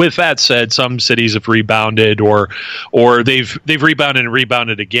 With that said, some cities have rebounded or they've rebounded and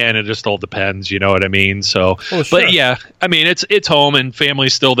rebounded again. It just all depends, you know what I mean? So, sure. But yeah, I mean, it's home and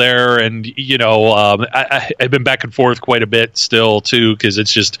family's still there, and you know, I've been back and forth quite a bit still too, because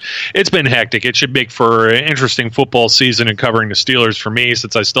it's been hectic. It should make for an interesting football season and covering the Steelers for me,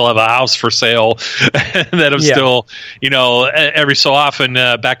 since I still have a house for sale that I'm still, you know, every so often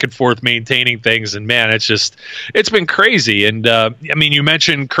back and forth maintaining things. And man, it's been crazy. And I mean, you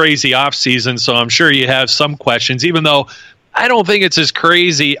mentioned crazy off season, so I'm sure you have some questions, even though I don't think it's as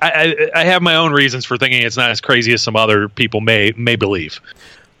crazy. I have my own reasons for thinking it's not as crazy as some other people may believe.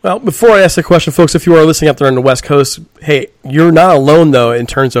 Well, before I ask the question, folks, if you are listening up there on the West Coast, hey, you're not alone, though, in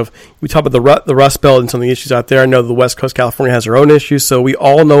terms of, we talk about the Rust Belt and some of the issues out there. I know the West Coast, California, has their own issues, so we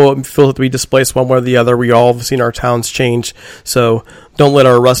all know what it feels to be displaced one way or the other. We all have seen our towns change, so don't let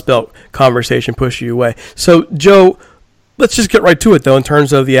our Rust Belt conversation push you away. So, Joe, let's just get right to it, though, in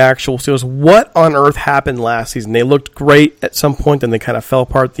terms of the actual Steelers. What on earth happened last season? They looked great at some point, then they kind of fell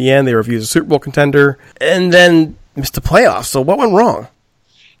apart at the end. They were viewed as a Super Bowl contender, and then missed the playoffs. So what went wrong?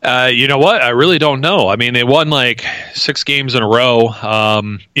 You know what? I really don't know. I mean, they won like 6 games in a row.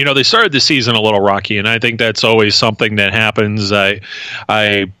 You know, they started the season a little rocky, and I think that's always something that happens. I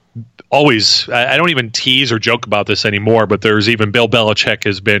don't even tease or joke about this anymore, but there's even Bill Belichick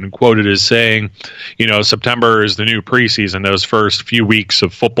has been quoted as saying, you know, September is the new preseason. Those first few weeks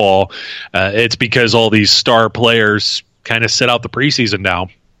of football, it's because all these star players kind of sit out the preseason now.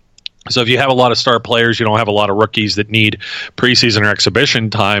 So if you have a lot of star players, you don't have a lot of rookies that need preseason or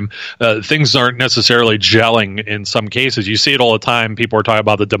exhibition time. Things aren't necessarily gelling in some cases. You see it all the time. People are talking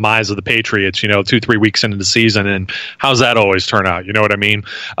about the demise of the Patriots, you know, 2-3 weeks into the season, and how's that always turn out? You know what I mean?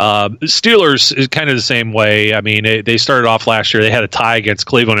 Steelers is kind of the same way. I mean, they started off last year. They had a tie against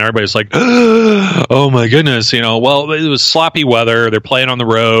Cleveland, and everybody's like, oh my goodness, you know. Well, it was sloppy weather. They're playing on the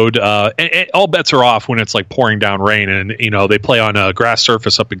road. And all bets are off when it's like pouring down rain, and you know they play on a grass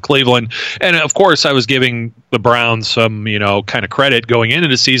surface up in Cleveland. And of course, I was giving the Browns some, you know, kind of credit going into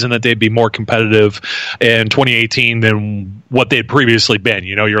the season that they'd be more competitive in 2018 than what they'd previously been.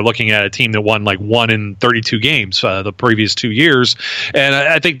 You know, you're looking at a team that won like 1 in 32 games the previous 2 years. And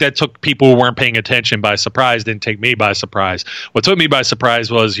I think that took people who weren't paying attention by surprise, didn't take me by surprise. What took me by surprise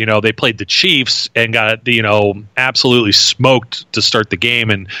was, you know, they played the Chiefs and got, you know, absolutely smoked to start the game.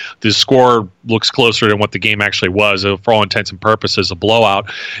 And the score looks closer than what the game actually was, for all intents and purposes, a blowout.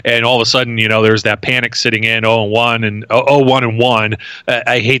 And all of a sudden, you know, there's that panic sitting in 0-1 and 0-1.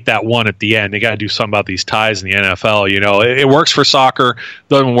 I hate that one at the end. They got to do something about these ties in the NFL. You know, it works for soccer,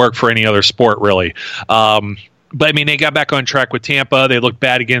 doesn't work for any other sport really. But, I mean, they got back on track with Tampa. They looked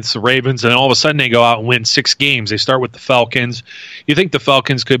bad against the Ravens, and all of a sudden they go out and win 6 games. They start with the Falcons. You think the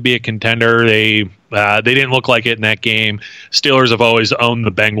Falcons could be a contender. They didn't look like it in that game. Steelers have always owned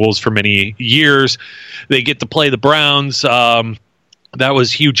the Bengals for many years. They get to play the Browns. That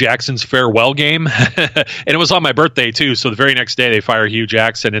was Hugh Jackson's farewell game, and it was on my birthday too. So the very next day they fire Hugh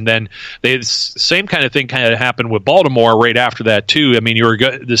Jackson, and then the same kind of thing kind of happened with Baltimore right after that too. I mean,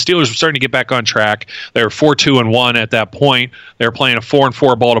 the Steelers were starting to get back on track. They were 4-2-1 at that point. They were playing a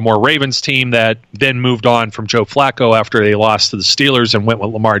 4-4 Baltimore Ravens team that then moved on from Joe Flacco after they lost to the Steelers and went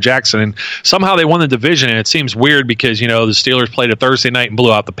with Lamar Jackson, and somehow they won the division. And it seems weird because, you know, the Steelers played a Thursday night and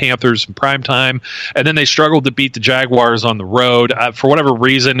blew out the Panthers in prime time, and then they struggled to beat the Jaguars on the road. For whatever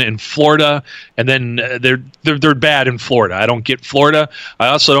reason in Florida, and then they're bad in Florida. I don't get Florida. I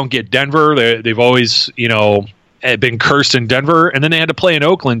also don't get Denver. They've always, you know, been cursed in Denver, and then they had to play in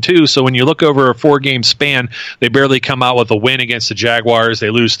Oakland too. So when you look over a 4-game span, they barely come out with a win against the Jaguars.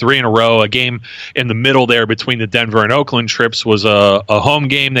 They lose 3 in a row. A game in the middle there between the Denver and Oakland trips was a home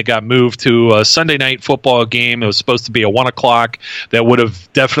game that got moved to a Sunday night football game. It was supposed to be a 1 o'clock. That would have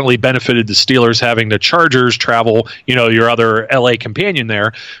definitely benefited the Steelers having the Chargers travel, you know, your other LA companion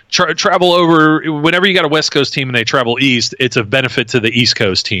there, travel over. Whenever you got a West Coast team and they travel east, it's a benefit to the East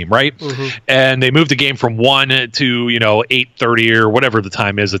Coast team, right? Mm-hmm. And they moved the game from 1 to, you know, 8:30 or whatever the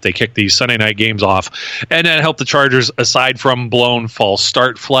time is that they kick these Sunday night games off. And that helped the Chargers, aside from blown false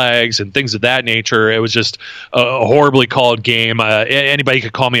start flags and things of that nature. It was just a horribly called game. Anybody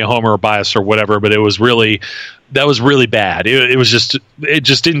could call me a homer or bias or whatever, but that was really bad. It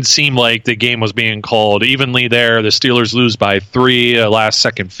just didn't seem like the game was being called evenly there. The Steelers lose by 3, a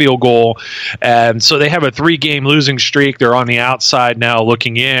last-second field goal. And so they have a 3-game losing streak. They're on the outside now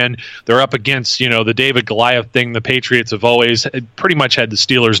looking in. They're up against, you know, the David Goliath thing. The Patriots have always pretty much had the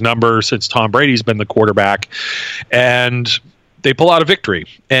Steelers' number since Tom Brady's been the quarterback. And they pull out a victory,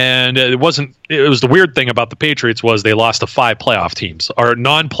 and it wasn't it was the weird thing about the Patriots was they lost to 5 playoff teams, or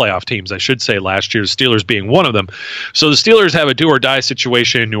non-playoff teams, I should say, last year, the Steelers being one of them. So the Steelers have a do-or-die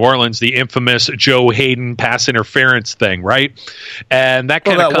situation in New Orleans, the infamous Joe Hayden pass interference thing, right? And that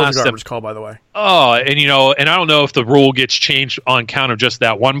kind of cost them. Garbage call, by the way. Oh, and and I don't know if the rule gets changed on account of just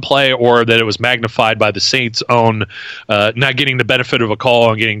that one play, or that it was magnified by the Saints' own not getting the benefit of a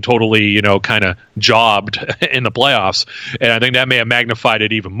call and getting totally, kind of jobbed in the playoffs. And I think that may have magnified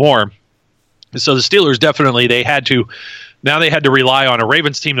it even more. So the Steelers definitely, they had to rely on a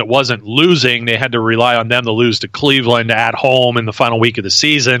Ravens team that wasn't losing. They had to rely on them to lose to Cleveland at home in the final week of the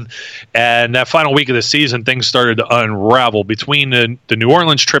season. And that final week of the season, things started to unravel between the New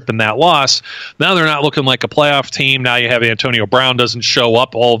Orleans trip and that loss. Now they're not looking like a playoff team. Now you have Antonio Brown doesn't show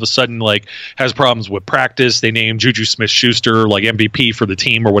up all of a sudden, has problems with practice. They named Juju Smith-Schuster MVP for the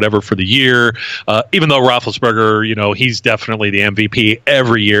team or whatever for the year. Even though Roethlisberger, he's definitely the MVP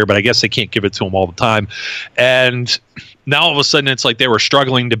every year, but I guess they can't give it to him all the time. And now all of a sudden it's like they were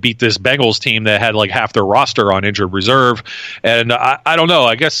struggling to beat this Bengals team that had half their roster on injured reserve. And I don't know.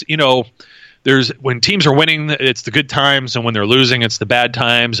 I guess, when teams are winning, it's the good times, and when they're losing, it's the bad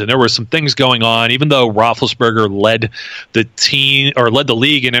times. And there were some things going on. Even though Roethlisberger led the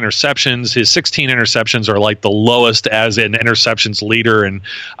league in interceptions, his 16 interceptions are the lowest as an interceptions leader, and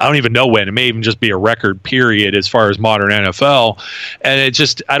I don't even know when. It may even just be a record period as far as modern NFL.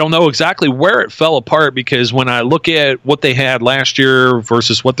 And I don't know exactly where it fell apart, because when I look at what they had last year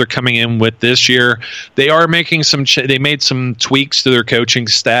versus what they're coming in with this year, they are making they made some tweaks to their coaching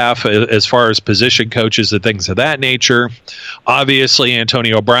staff as far as position coaches and things of that nature. Obviously,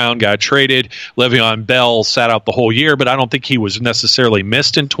 Antonio Brown got traded. Le'Veon Bell sat out the whole year, but I don't think he was necessarily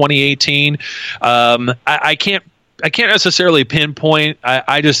missed in 2018. I can't necessarily pinpoint.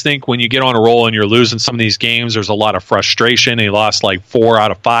 I just think when you get on a roll and you're losing some of these games, there's a lot of frustration. They lost 4 out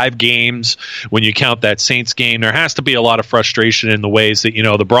of 5 games. When you count that Saints game, there has to be a lot of frustration in the ways that,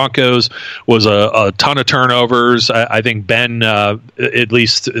 the Broncos was a ton of turnovers. I think Ben at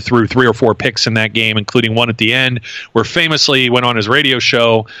least threw 3 or 4 picks in that game, including one at the end, where famously he went on his radio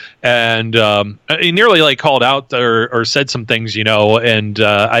show and he nearly called out or said some things, and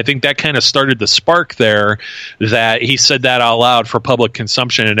I think that kind of started the spark there, that he said that out loud for public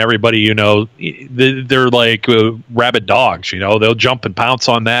consumption, and everybody, they're like rabid dogs. They'll jump and pounce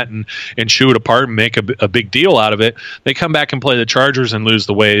on that and chew it apart and make a big deal out of it. They come back and play the Chargers and lose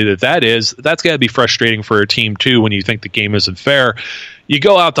the way that is. That's got to be frustrating for a team too, when you think the game isn't fair. You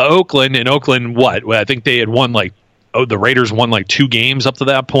go out to Oakland, and Oakland, I think they had won the Raiders won 2 games up to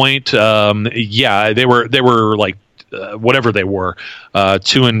that point. They were whatever they were,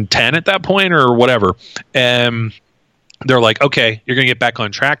 2-10 at that point or whatever. And they're like, okay, you're going to get back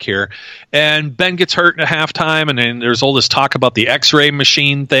on track here. And Ben gets hurt at halftime, and then there's all this talk about the X-ray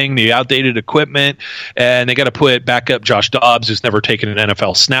machine thing, the outdated equipment, and they got to put back up Josh Dobbs, who's never taken an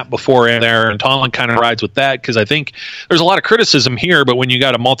NFL snap before in there, and Tomlin kind of rides with that, because I think there's a lot of criticism here, but when you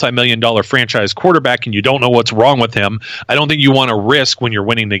got a multi-million-dollar franchise quarterback and you don't know what's wrong with him, I don't think you want to risk, when you're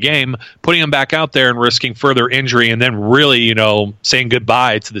winning the game, putting him back out there and risking further injury, and then really, saying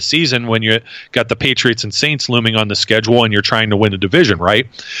goodbye to the season when you got the Patriots and Saints looming on the schedule and you're trying to win a division, right?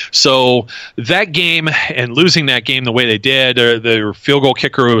 So that game, and losing that game the way they did, their field goal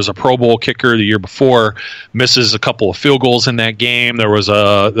kicker, who was a Pro Bowl kicker the year before, misses a couple of field goals in that game. There was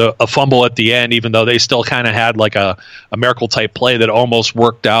a fumble at the end, even though they still kind of had a miracle type play that almost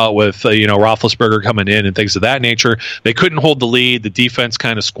worked out with Roethlisberger coming in and things of that nature. They couldn't hold the lead. The defense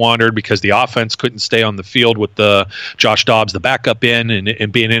kind of squandered because the offense couldn't stay on the field with Josh Dobbs, the backup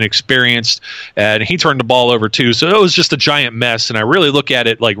and being inexperienced, and he turned the ball over too. So it was just a giant mess, and I really look at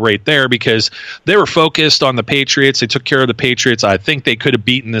it right there, because they were focused on the Patriots. They took care of the Patriots. I think they could have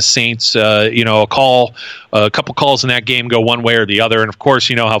beaten the Saints. A couple calls in that game go one way or the other, and of course,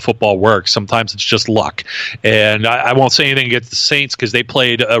 you know how football works. Sometimes it's just luck, and I won't say anything against the Saints, because they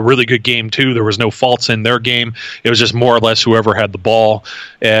played a really good game too. There was no faults in their game. It was just more or less whoever had the ball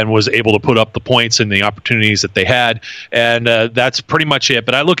and was able to put up the points and the opportunities that they had, and that's pretty much it.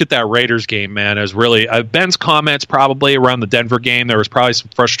 But I look at that Raiders game, man, as really Ben's comments probably around the Denver game. There was probably some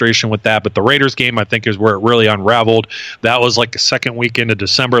frustration with that, but the Raiders game, I think, is where it really unraveled. That was the second weekend of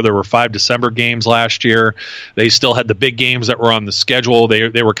December. There were 5 December games last year. They still had the big games that were on the schedule.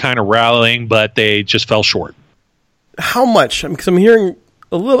 They were kind of rallying, but they just fell short. How much? Because I'm hearing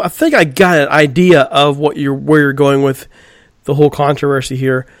a little. I think I got an idea of where you're going with the whole controversy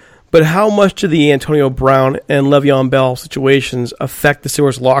here. But how much did the Antonio Brown and Le'Veon Bell situations affect the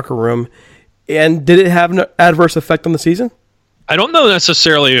Steelers locker room? And did it have an adverse effect on the season? I don't know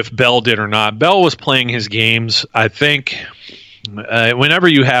necessarily if Bell did or not. Bell was playing his games. I think whenever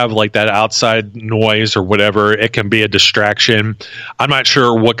you have like that outside noise or whatever, it can be a distraction. I'm not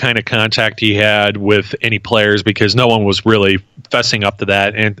sure what kind of contact he had with any players because no one was really fessing up to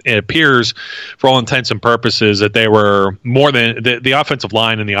that. And it appears, for all intents and purposes, that they were more than the offensive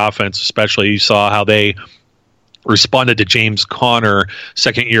line and the offense, especially. You saw how they responded to James Conner,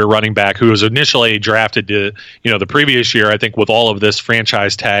 second-year running back, who was initially drafted to, the previous year, I think, with all of this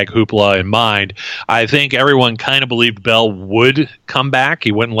franchise tag hoopla in mind. I think everyone kind of believed Bell would come back.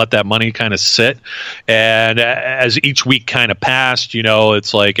 He wouldn't let that money kind of sit. And as each week kind of passed,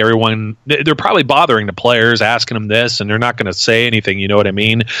 it's like everyone, they're probably bothering the players, asking them this, and they're not going to say anything, you know what I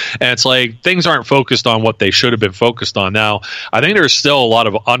mean? And it's like things aren't focused on what they should have been focused on. Now, I think there's still a lot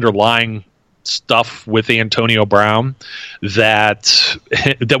of underlying stuff with Antonio Brown that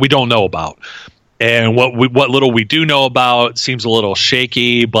we don't know about, and what little we do know about seems a little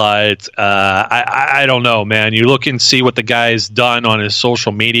shaky. But I don't know, man. You look and see what the guy's done on his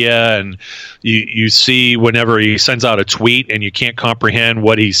social media, and you see whenever he sends out a tweet, and you can't comprehend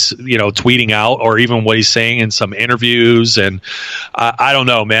what he's tweeting out, or even what he's saying in some interviews. And I don't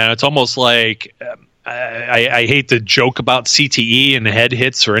know, man. It's almost like. I hate to joke about CTE and head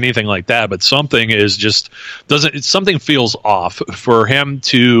hits or anything like that, but something feels off for him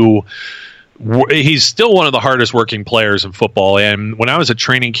to. He's still one of the hardest working players in football. And when I was at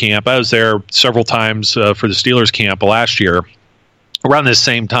training camp, I was there several times for the Steelers camp last year. Around this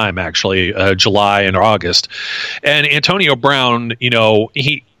same time, actually, July and August. And Antonio Brown,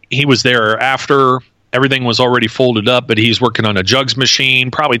 he was there after everything was already folded up, but he's working on a jugs machine,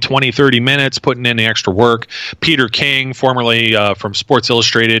 probably 20, 30 minutes, putting in the extra work. Peter King, formerly from Sports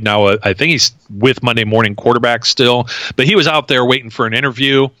Illustrated, now I think he's with Monday Morning Quarterback still, but he was out there waiting for an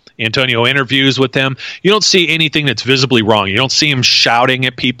interview. Antonio interviews with him. You don't see anything that's visibly wrong. You don't see him shouting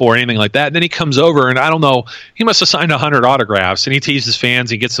at people or anything like that. And then he comes over, and I don't know, he must have signed 100 autographs, and he teases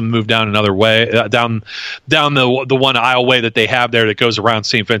fans. He gets them moved down another way, down the one aisle way that they have there that goes around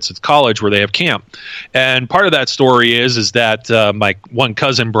St. Vincent's College where they have camp. And part of that story is that my one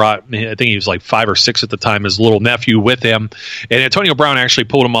cousin brought, I think he was like 5 or 6 at the time, his little nephew with him. And Antonio Brown actually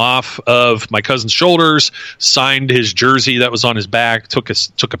pulled him off of my cousin's shoulders, signed his jersey that was on his back, took a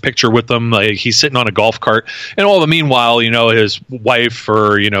picture with him. He's sitting on a golf cart, and all the meanwhile, his wife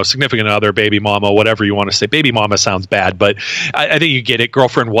or significant other, baby mama, whatever you want to say. Baby mama sounds bad, but I think you get it.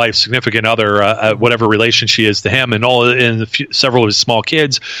 Girlfriend, wife, significant other, whatever relation she is to him, and several of his small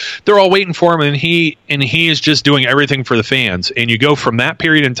kids, they're all waiting for him, and he is just doing everything for the fans. And you go from that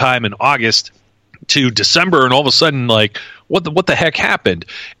period in time in August to December, and all of a sudden, like, what the heck happened?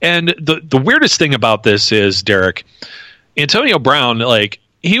 And the weirdest thing about this is, Derek, Antonio Brown, like,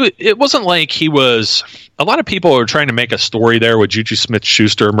 it wasn't like he was. A lot of people are trying to make a story there with Juju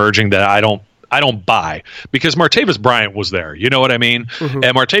Smith-Schuster emerging that I don't buy, because Martavis Bryant was there. You know what I mean? Mm-hmm.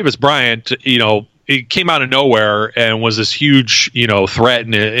 And Martavis Bryant, he came out of nowhere and was this huge, threat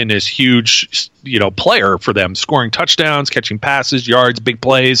and this huge, player for them, scoring touchdowns, catching passes, yards, big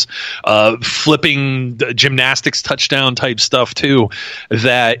plays, flipping gymnastics touchdown type stuff too.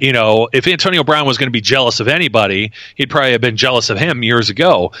 That, if Antonio Brown was going to be jealous of anybody, he'd probably have been jealous of him years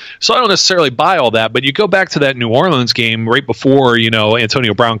ago. So I don't necessarily buy all that, but you go back to that New Orleans game right before,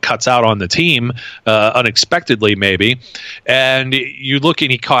 Antonio Brown cuts out on the team, unexpectedly maybe, and you look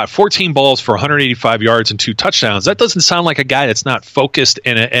and he caught 14 balls for 185 yards and 2 touchdowns. That doesn't sound like a guy that's not focused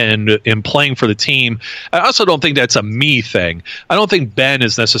and playing for the team. I also don't think that's a me thing. I don't think Ben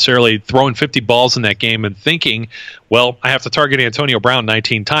is necessarily throwing 50 balls in that game and thinking, well, I have to target Antonio Brown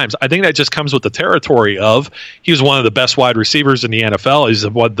 19 times. I think that just comes with the territory of he was one of the best wide receivers in the NFL. He's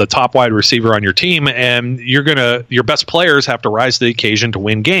the top wide receiver on your team, and your best players have to rise to the occasion to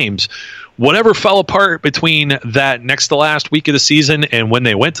win games. Whatever fell apart between that next to last week of the season and when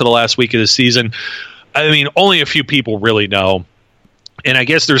they went to the last week of the season, I mean, only a few people really know. And I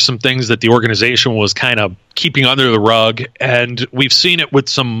guess there's some things that the organization was kind of keeping under the rug, and we've seen it with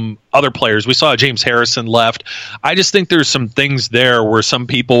some other players. We saw James Harrison left. I just think there's some things there where some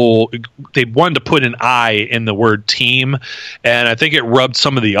people, they wanted to put an I in the word team, and I think it rubbed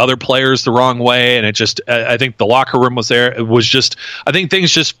some of the other players the wrong way, and I think the locker room was there. It was just, I think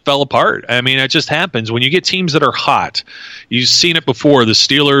things just fell apart. I mean, it just happens. When you get teams that are hot, you've seen it before. The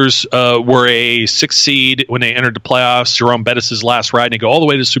Steelers were a 6th seed when they entered the playoffs, Jerome Bettis' last ride, and they go all the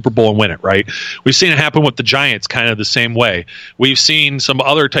way to the Super Bowl and win it, right? We've seen it happen with the Giants kind of the same way. We've seen some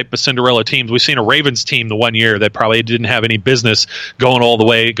other type of Cinderella teams. We've seen a Ravens team the one year that probably didn't have any business going all the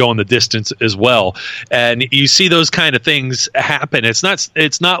way, going the distance as well. And you see those kind of things happen. It's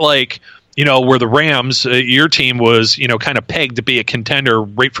not like where the Rams, your team was, kind of pegged to be a contender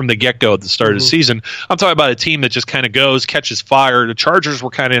right from the get-go at the start of the season. I'm talking about a team that just kind of goes, catches fire. The Chargers were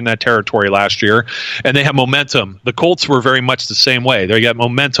kind of in that territory last year, and they have momentum. The Colts were very much the same way. They got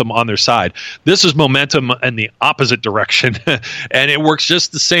momentum on their side. This is momentum in the opposite direction, and it works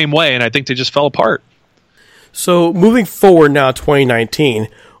just the same way, and I think they just fell apart. So moving forward now, 2019,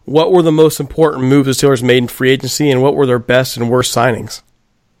 what were the most important moves the Steelers made in free agency, and what were their best and worst signings?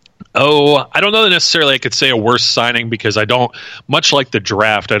 Oh, I don't know that necessarily I could say a worst signing because I don't, much like the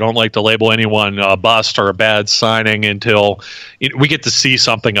draft, I don't like to label anyone a bust or a bad signing until we get to see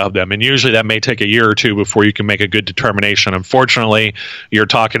something of them. And usually that may take a year or two before you can make a good determination. Unfortunately, you're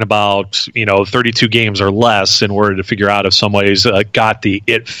talking about, 32 games or less in order to figure out if somebody's got the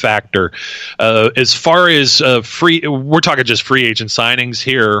it factor. As far as we're talking just free agent signings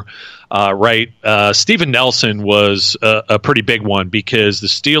here. Right. Steven Nelson was a pretty big one because the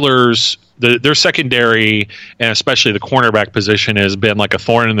Steelers, their secondary and especially the cornerback position has been like a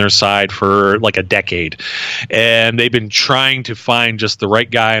thorn in their side for like a decade. And they've been trying to find just the right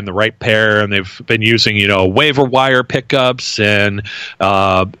guy and the right pair. And they've been using, waiver wire pickups and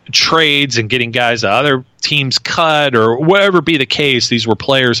trades and getting guys to other teams cut or whatever be the case. These were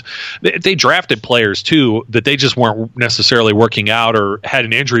players. They drafted players too that they just weren't necessarily working out or had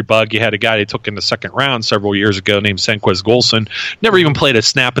an injury bug. You had a guy they took in the second round several years ago named Senquez Golson. Never even played a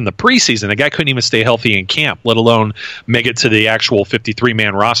snap in the preseason. The guy couldn't even stay healthy in camp, let alone make it to the actual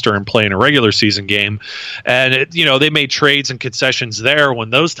 53-man roster and play in a regular season game. And they made trades and concessions there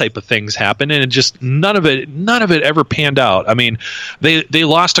when those type of things happen, and it just none of it ever panned out. I mean, they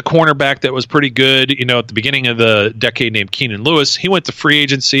lost a cornerback that was pretty good, at the beginning of the decade named Keenan Lewis. He went to free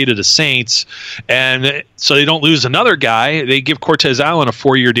agency to the Saints, and so they don't lose another guy. They give Cortez Allen a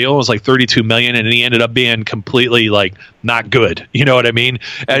 4-year deal. It was like $32 million, and he ended up being completely like not good. You know what I mean?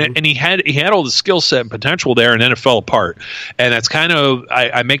 And he had all the skill set and potential there, and then it fell apart. And that's kind of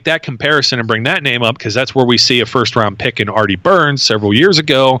I make that comparison and bring that name up because that's where we see a first-round pick in Artie Burns several years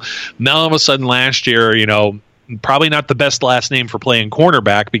ago. Now all of a sudden last year, probably not the best last name for playing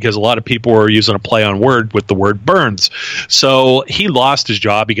cornerback because a lot of people were using a play on word with the word Burns. So he lost his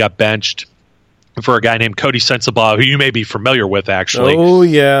job. He got benched for a guy named Cody Sensabaugh, who you may be familiar with, actually. Oh,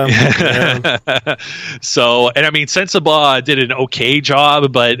 yeah. So, and I mean, Sensabaugh did an okay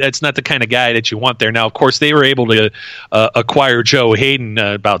job, but that's not the kind of guy that you want there. Now, of course, they were able to acquire Joe Hayden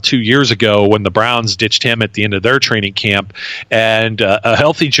about 2 years ago when the Browns ditched him at the end of their training camp. And a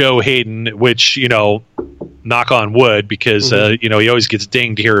healthy Joe Hayden, which, knock on wood, because he always gets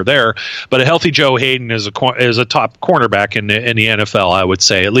dinged here or there. But a healthy Joe Hayden is a top cornerback in the NFL, I would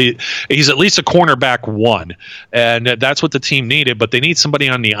say. He's at least a cornerback one, and that's what the team needed. But they need somebody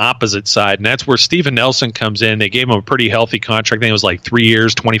on the opposite side, and that's where Steven Nelson comes in. They gave him a pretty healthy contract. I think it was like 3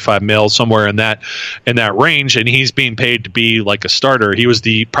 years, $25 million, somewhere in that range, and he's being paid to be like a starter. He was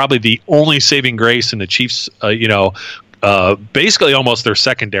probably the only saving grace in the Chiefs, basically almost their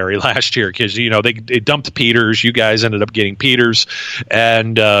secondary last year because, they dumped Peters. You guys ended up getting Peters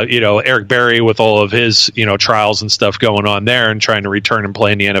and, Eric Berry with all of his, trials and stuff going on there and trying to return and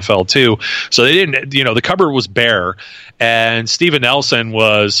play in the NFL too. So they didn't, the cupboard was bare, and Steven Nelson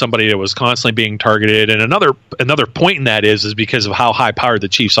was somebody that was constantly being targeted. And another point in that is because of how high powered the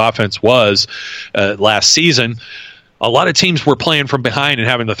Chiefs offense was last season. A lot of teams were playing from behind and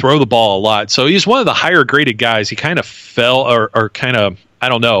having to throw the ball a lot. So he's one of the higher graded guys. He kind of fell or kind of, I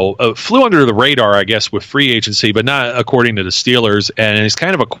don't know, flew under the radar, I guess, with free agency, but not according to the Steelers. And it's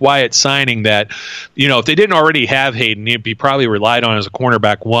kind of a quiet signing that, if they didn't already have Hayden, he'd be probably relied on as a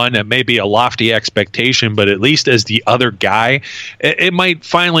cornerback one. That may be a lofty expectation, but at least as the other guy, it might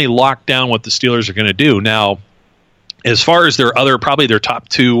finally lock down what the Steelers are going to do. Now, as far as probably their top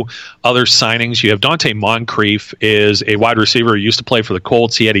two other signings, you have Dante Moncrief is a wide receiver who used to play for the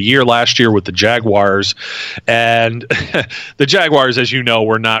Colts. He had a year last year with the Jaguars, and the Jaguars, as you know,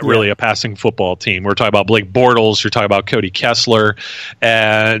 were not really a passing football team. We're talking about Blake Bortles, you're talking about Cody Kessler,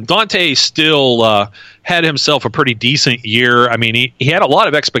 and Dante still had himself a pretty decent year. I mean, he had a lot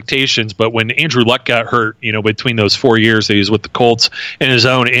of expectations, but when Andrew Luck got hurt, between those 4 years that he was with the Colts and his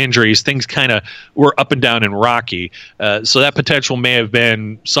own injuries, things kind of were up and down and rocky. So that potential may have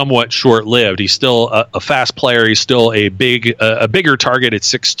been somewhat short-lived. He's still a fast player. He's still a bigger target at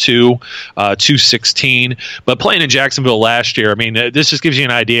 6'2", 216. But playing in Jacksonville last year, I mean, this just gives you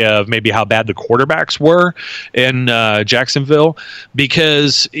an idea of maybe how bad the quarterbacks were in Jacksonville,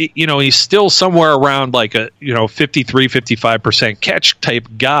 because he's still somewhere around like a 53-55% catch type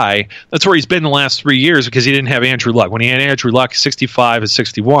guy. That's where he's been the last 3 years because he didn't have Andrew Luck. When he had Andrew Luck, 65 and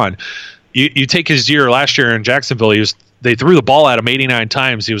 61. You take his year last year in Jacksonville, he was they threw the ball at him 89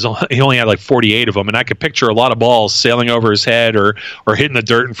 times. He only had like 48 of them, and I could picture a lot of balls sailing over his head or hitting the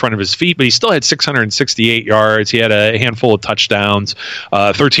dirt in front of his feet. But he still had 668 yards. He had a handful of touchdowns,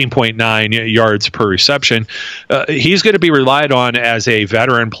 13.9 yards per reception. He's going to be relied on as a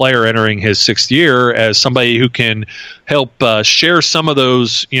veteran player entering his 6th year, as somebody who can help share some of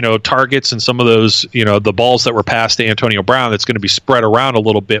those, targets and some of those, the balls that were passed to Antonio Brown. That's going to be spread around a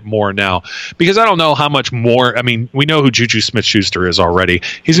little bit more now, because I don't know how much more. I mean, we know who Juju Smith-Schuster is already.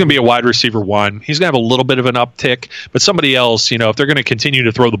 He's going to be a wide receiver 1. He's going to have a little bit of an uptick, but somebody else, if they're going to continue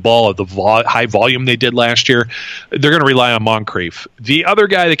to throw the ball at the high volume they did last year, they're going to rely on Moncrief. The other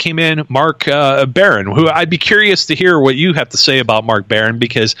guy that came in, Mark Barron, who I'd be curious to hear what you have to say about Mark Barron,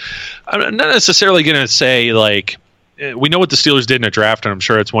 because I'm not necessarily going to say like, we know what the Steelers did in a draft, and I'm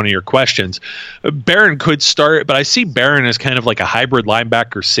sure it's one of your questions. Barron could start, but I see Barron as kind of like a hybrid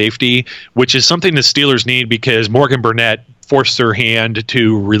linebacker safety, which is something the Steelers need because Morgan Burnett forced their hand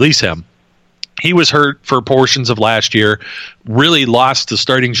to release him. He was hurt for portions of last year, really lost the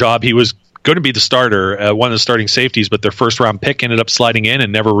starting job. He was going to be the starter, one of the starting safeties, but their first-round pick ended up sliding in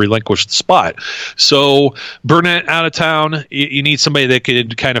and never relinquished the spot. So Burnett out of town, you need somebody that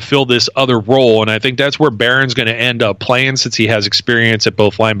could kind of fill this other role, and I think that's where Barron's going to end up playing, since he has experience at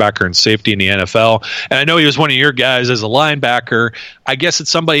both linebacker and safety in the NFL. And I know he was one of your guys as a linebacker. I guess it's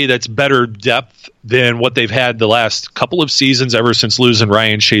somebody that's better depth than what they've had the last couple of seasons ever since losing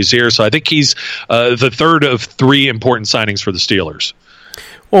Ryan Shazier. So I think he's the third of 3 important signings for the Steelers.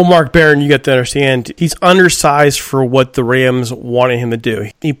 Well, Mark Barron, you got to understand, he's undersized for what the Rams wanted him to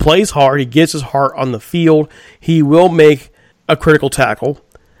do. He plays hard. He gets his heart on the field. He will make a critical tackle,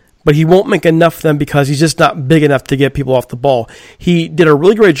 but he won't make enough of them because he's just not big enough to get people off the ball. He did a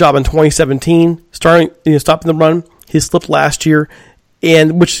really great job in 2017, stopping the run. He slipped last year,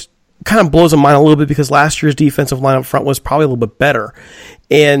 and which kind of blows my mind a little bit because last year's defensive line up front was probably a little bit better.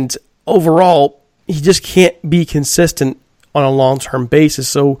 And overall, he just can't be consistent on a long-term basis.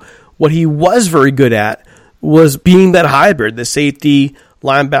 So what he was very good at was being that hybrid, the safety,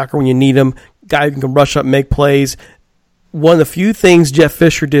 linebacker when you need him, guy who can rush up and make plays. One of the few things Jeff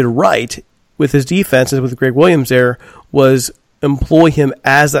Fisher did right with his defenses, with Greg Williams there, was employ him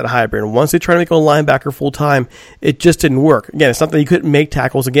as that hybrid. And once they tried to make him a linebacker full-time, it just didn't work. Again, it's not that he couldn't make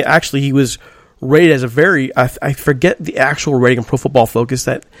tackles. Again, actually, he was rated as a very, I forget the actual rating in Pro Football Focus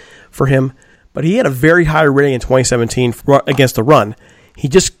that for him, but he had a very high rating in 2017 against the run. He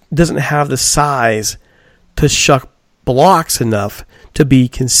just doesn't have the size to shuck blocks enough to be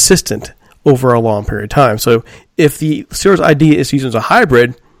consistent over a long period of time. So if the Steelers' idea is to use him as a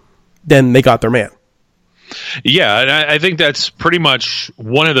hybrid, then they got their man. Yeah, and I think that's pretty much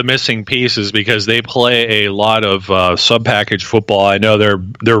one of the missing pieces because they play a lot of sub-package football. I know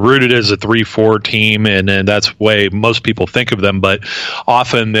they're rooted as a 3-4 team, and that's the way most people think of them, but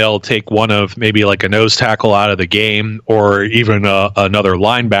often they'll take one of maybe like a nose tackle out of the game or even another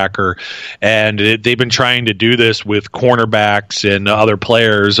linebacker, and they've been trying to do this with cornerbacks and other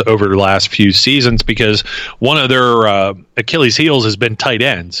players over the last few seasons because one of their Achilles heels has been tight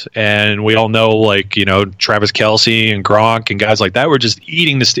ends, and we all know, Travis Kelce and Gronk and guys like that were just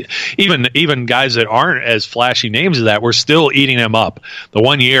eating even guys that aren't as flashy names as that were still eating them up. The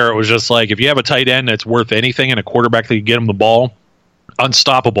one year it was just like if you have a tight end that's worth anything and a quarterback that can get him the ball,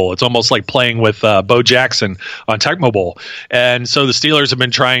 unstoppable. It's almost like playing with Bo Jackson on Tecmo Bowl. And so the Steelers have been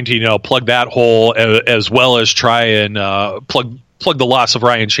trying to plug that hole as well as try and plug the loss of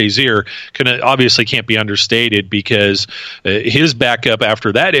Ryan Shazier. Obviously can't be understated because his backup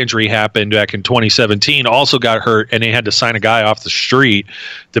after that injury happened back in 2017 also got hurt, and they had to sign a guy off the street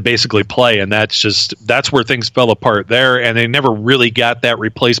to basically play, and that's where things fell apart there, and they never really got that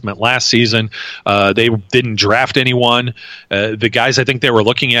replacement last season. They didn't draft anyone. The guys I think they were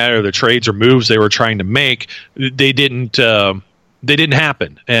looking at or the trades or moves they were trying to make, they didn't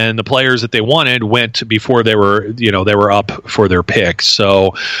happen, and the players that they wanted went before they were up for their picks.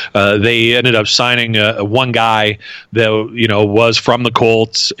 So they ended up signing one guy that was from the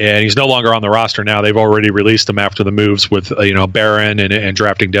Colts, and he's no longer on the roster now. They've already released him after the moves with Barron and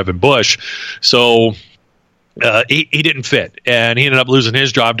drafting Devin Bush. So he didn't fit, and he ended up losing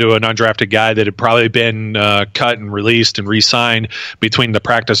his job to an undrafted guy that had probably been cut and released and re-signed between the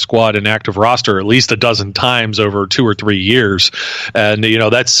practice squad and active roster at least a dozen times over 2 or 3 years. And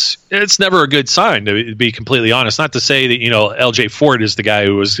it's never a good sign, to be completely honest. Not to say that LJ Ford is the guy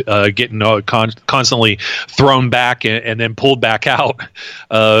who was getting constantly thrown back and then pulled back out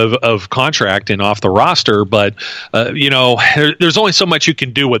of contract and off the roster, but there's only so much you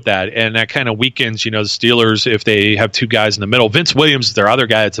can do with that, and that kind of weakens the Steelers Steelers if they have two guys in the middle. Vince Williams is their other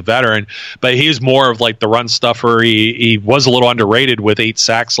guy that's a veteran, but he's more of like the run stuffer. He was a little underrated with 8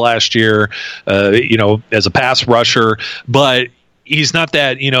 sacks last year, as a pass rusher, but he's not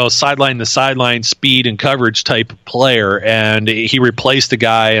that, sideline to sideline speed and coverage type player. And he replaced a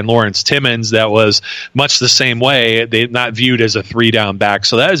guy in Lawrence Timmons that was much the same way. They're not viewed as a 3-down back.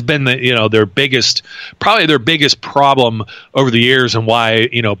 So that has been their biggest problem over the years, and why,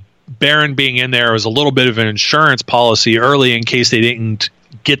 Barron being in there was a little bit of an insurance policy early in case they didn't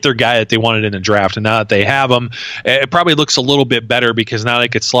get their guy that they wanted in the draft. And now that they have him, it probably looks a little bit better because now they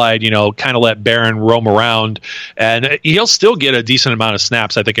could slide, kind of let Barron roam around, and he'll still get a decent amount of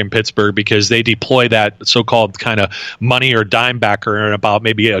snaps, I think, in Pittsburgh, because they deploy that so-called kind of money or dime backer in about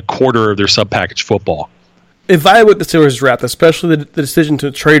maybe a quarter of their sub-package football. Evaluate the Steelers draft, especially the decision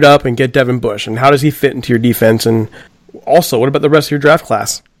to trade up and get Devin Bush, and how does he fit into your defense? And also, what about the rest of your draft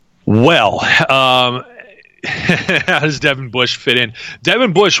class? Well, how does Devin Bush fit in?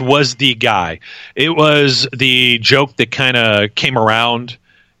 Devin Bush was the guy. It was the joke that kind of came around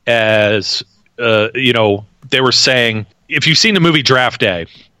as, they were saying, if you've seen the movie Draft Day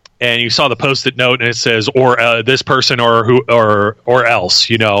and you saw the Post-it note and it says, or this person or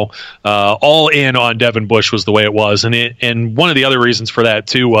else, all in on Devin Bush was the way it was. And one of the other reasons for that,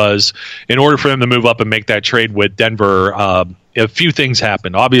 too, was in order for them to move up and make that trade with Denver, a few things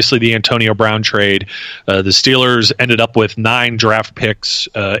happened. Obviously, the Antonio Brown trade. The Steelers ended up with 9 draft picks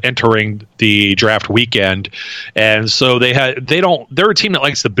entering the draft weekend, and so they're a team that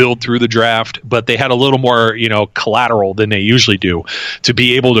likes to build through the draft, but they had a little more collateral than they usually do to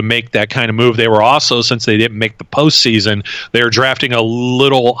be able to make that kind of move. They were also, since they didn't make the postseason, they were drafting a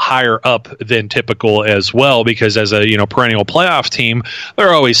little higher up than typical as well, because as a perennial playoff team,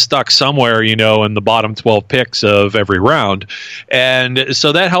 they're always stuck somewhere in the bottom 12 picks of every round. And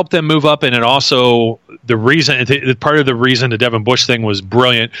so that helped them move up, and it also part of the reason the Devin Bush thing was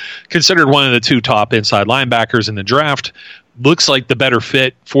brilliant, considered one of the 2 top inside linebackers in the draft. Looks like the better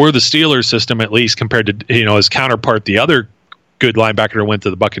fit for the Steelers system, at least compared to his counterpart, the other good linebacker who went to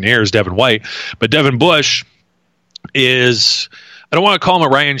the Buccaneers, Devin White. But Devin Bush is, I don't want to call him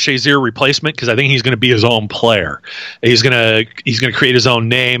a Ryan Shazier replacement, because I think he's going to be his own player. He's going to create his own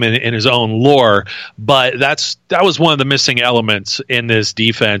name and his own lore. But that was one of the missing elements in this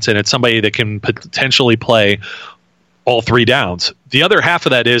defense, and it's somebody that can potentially play all 3 downs. The other half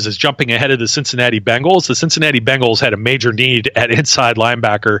of that is jumping ahead of the Cincinnati Bengals. The Cincinnati Bengals had a major need at inside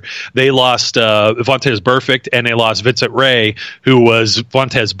linebacker. They lost Vontaze Burfict, and they lost Vincent Ray, who was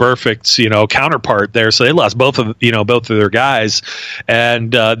Vontaze Burfict's counterpart there. So they lost both of their guys,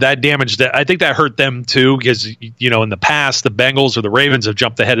 and that damaged. I think that hurt them too, because in the past the Bengals or the Ravens have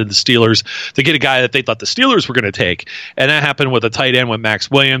jumped ahead of the Steelers to get a guy that they thought the Steelers were going to take, and that happened with a tight end with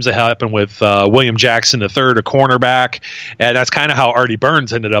Max Williams. It happened with William Jackson III, a cornerback, and that's kind of how Artie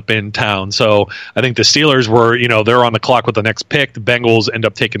Burns ended up in town. So I think the Steelers were, they're on the clock with the next pick. The Bengals end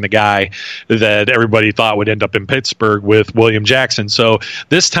up taking the guy that everybody thought would end up in Pittsburgh with William Jackson. So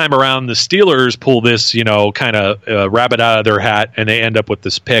this time around, the Steelers pull this, kind of rabbit out of their hat, and they end up with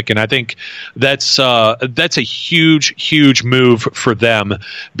this pick. And I think that's a huge, huge move for them,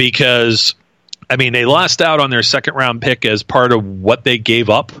 because they lost out on their second-round pick as part of what they gave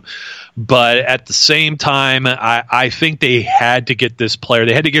up. But at the same time, I think they had to get this player.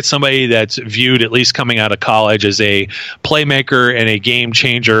 They had to get somebody that's viewed, at least coming out of college, as a playmaker and a game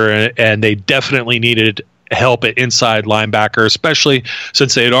changer, and they definitely needed help at inside linebacker, especially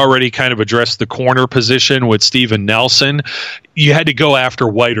since they had already kind of addressed the corner position with Steven Nelson. You had to go after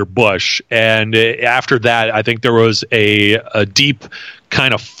White or Bush, and after that, I think there was a deep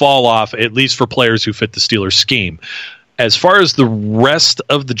kind of fall off, at least for players who fit the Steelers scheme. As far as the rest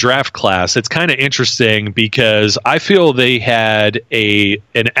of the draft class, it's kind of interesting, because I feel they had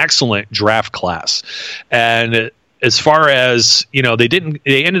an excellent draft class. And as far as,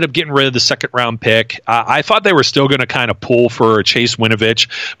 they ended up getting rid of the second round pick. I thought they were still going to kind of pull for Chase Winovich,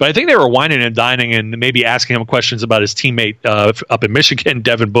 but I think they were whining and dining and maybe asking him questions about his teammate up in Michigan,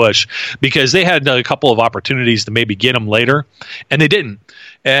 Devin Bush, because they had a couple of opportunities to maybe get him later, and they didn't.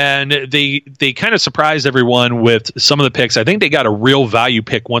 And they kind of surprised everyone with some of the picks. I think they got a real value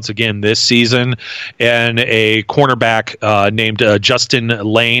pick once again this season, and a cornerback named Justin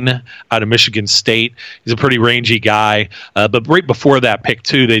Lane out of Michigan State. He's a pretty rangy guy. guy. But right before that pick,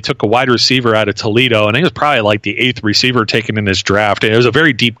 too, they took a wide receiver out of Toledo, and I think it was probably like the 8th receiver taken in this draft. It was a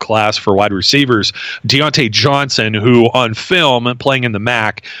very deep class for wide receivers. Deontay Johnson, who on film, playing in the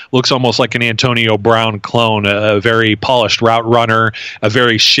MAC, looks almost like an Antonio Brown clone, a very polished route runner, a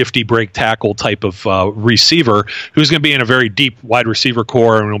very shifty break tackle type of receiver, who's going to be in a very deep wide receiver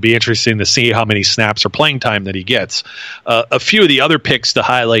core, and it'll be interesting to see how many snaps or playing time that he gets. A few of the other picks to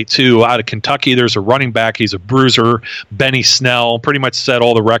highlight, too, out of Kentucky, there's a running back. He's a bruiser. Benny Snell pretty much set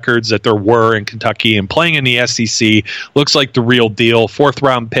all the records that there were in Kentucky, and playing in the SEC looks like the real deal. 4th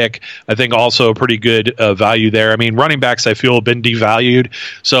round pick, I think also a pretty good value there. I mean, running backs I feel have been devalued,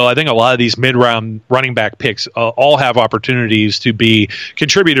 so I think a lot of these mid-round running back picks all have opportunities to be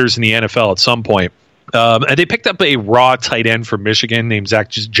contributors in the NFL at some point. And they picked up a raw tight end from Michigan named Zach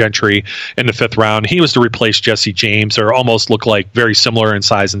Gentry in the 5th round. He was to replace Jesse James, or almost look like very similar in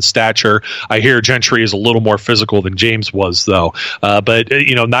size and stature. I hear Gentry is a little more physical than James was, though. But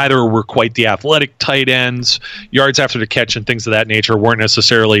neither were quite the athletic tight ends. Yards after the catch and things of that nature weren't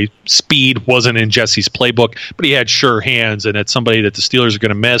necessarily speed, wasn't in Jesse's playbook, but he had sure hands, and it's somebody that the Steelers are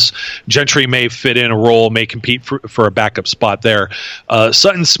going to miss. Gentry may fit in a role, may compete for a backup spot there.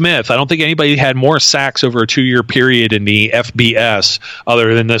 Sutton Smith, I don't think anybody had more sacks over a 2-year period in the FBS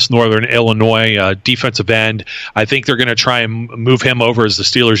other than this Northern Illinois defensive end. I think they're going to try and move him over, as the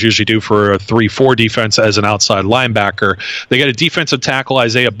Steelers usually do, for a 3-4 defense as an outside linebacker. They got a defensive tackle,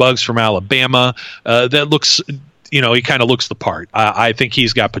 Isaiah Buggs from Alabama, that looks... he kind of looks the part. I think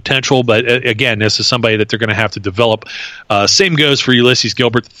he's got potential, but again, this is somebody that they're going to have to develop. Same goes for Ulysses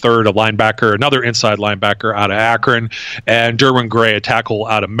Gilbert III, a linebacker, another inside linebacker out of Akron, and Derwin Gray, a tackle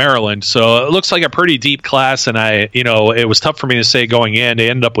out of Maryland. So it looks like a pretty deep class, and it was tough for me to say going in. They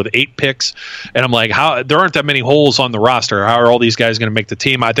ended up with 8 picks, and I'm like, there aren't that many holes on the roster. How are all these guys going to make the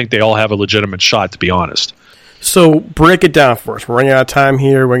team? I think they all have a legitimate shot, to be honest. So break it down for us. We're running out of time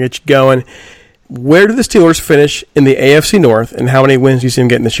here. We're going to get you going. Where do the Steelers finish in the AFC North, and how many wins do you see them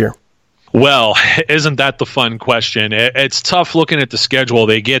getting this year? Well, isn't that the fun question? It's tough looking at the schedule.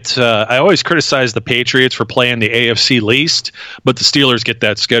 They get, I always criticize the Patriots for playing the AFC least, but the Steelers get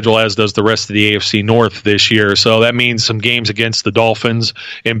that schedule, as does the rest of the AFC North this year. So that means some games against the Dolphins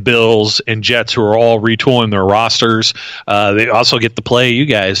and Bills and Jets, who are all retooling their rosters. They also get to play you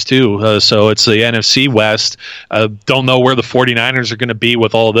guys, too. So it's the NFC West. Don't know where the 49ers are going to be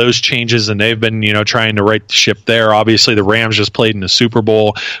with all those changes, and they've been, trying to right the ship there. Obviously, the Rams just played in the Super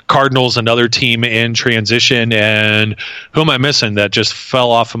Bowl. Cardinals, another team in transition, and who am I missing that just fell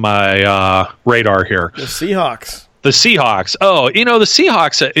off of my radar here? The Seahawks. The Seahawks. Oh, the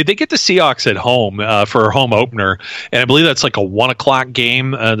Seahawks, they get the Seahawks at home for a home opener, and I believe that's like a 1:00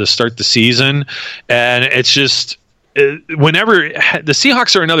 game to start the season, and it's just whenever the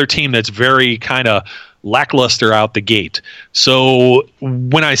Seahawks are another team that's very kind of lackluster out the gate. So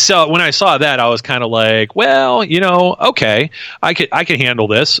when I saw that, I was kind of like, well, okay, I can handle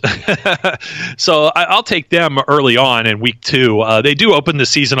this. So I'll take them early on in week 2. They do open the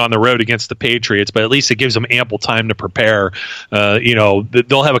season on the road against the Patriots, but at least it gives them ample time to prepare.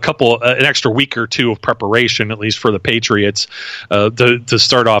 They'll have an extra week or 2 of preparation, at least for the Patriots, to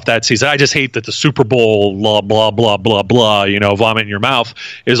start off that season. I just hate that the Super Bowl, blah, blah, blah, blah, blah, vomit in your mouth,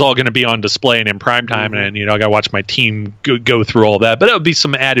 is all going to be on display and in prime time. And, I got to watch my team go through all that. But it would be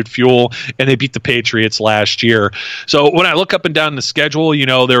some added fuel, and they beat the Patriots last year. So when I look up and down the schedule,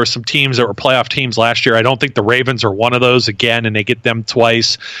 there were some teams that were playoff teams last year. I don't think the Ravens are one of those again, and they get them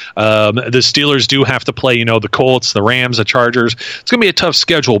twice. The Steelers do have to play, the Colts, the Rams, the Chargers. It's going to be a tough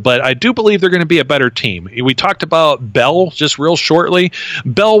schedule, but I do believe they're going to be a better team. We talked about Bell just real shortly.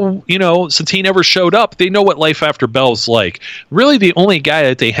 Bell, since he never showed up, they know what life after Bell's like. Really, the only guy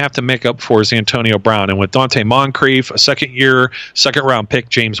that they have to make up for is Antonio Brown. And with Dante Moncrief, a second-round pick,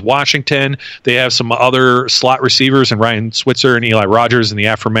 James Washington, they have some other slot receivers, and Ryan Switzer and Eli Rogers, and the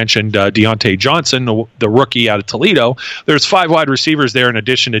aforementioned Deontay Johnson, the rookie out of Toledo. There's 5 wide receivers there in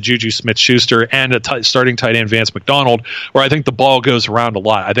addition to Juju Smith-Schuster and a starting tight end, Vance McDonald, where I think the ball goes around a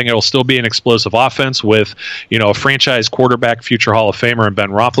lot. I think it'll still be an explosive offense with, a franchise quarterback, future Hall of Famer, and Ben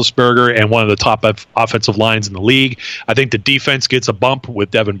Roethlisberger, and one of the top offensive lines in the league. I think the defense gets a bump with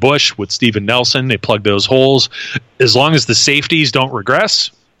Devin Bush, with Steven Nelson. They plug those holes. As long as the safeties don't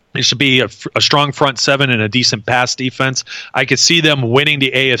regress, It should be a strong front seven and a decent pass defense. I could see them winning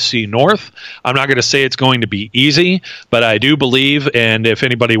the AFC North. I'm not going to say it's going to be easy, but I do believe, and if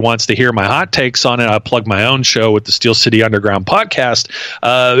anybody wants to hear my hot takes on it, I'll plug my own show with the Steel City Underground podcast.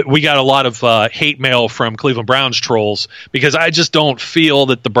 We got a lot of hate mail from Cleveland Browns trolls because I just don't feel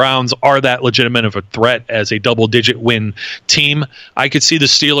that the Browns are that legitimate of a threat as a double-digit win team. I could see the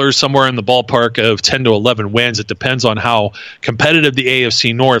Steelers somewhere in the ballpark of 10 to 11 wins. It depends on how competitive the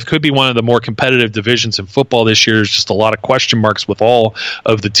AFC North could be. One of the more competitive divisions in football this year. There's just a lot of question marks with all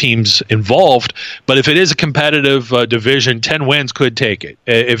of the teams involved. But if it is a competitive division, 10 wins could take it.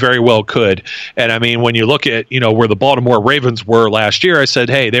 It very well could. And I mean, when you look at where the Baltimore Ravens were last year, I said,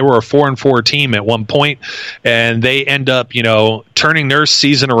 hey, they were a 4-4 team at one point, and they end up turning their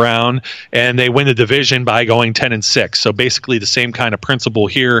season around, and they win the division by going 10-6. So basically the same kind of principle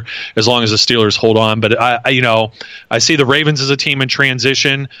here, as long as the Steelers hold on. But I see the Ravens as a team in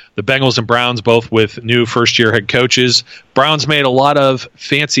transition. The Bengals and Browns both with new first-year head coaches. Browns made a lot of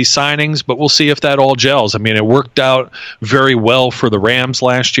fancy signings, but we'll see if that all gels. I mean, it worked out very well for the Rams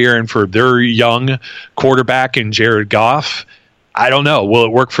last year and for their young quarterback in Jared Goff. I don't know. Will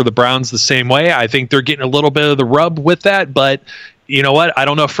it work for the Browns the same way? I think they're getting a little bit of the rub with that, but you know what? I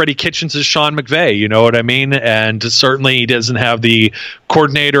don't know if Freddie Kitchens is Sean McVay. You know what I mean? And certainly he doesn't have the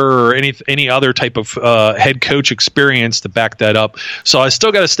coordinator or any other type of head coach experience to back that up. So I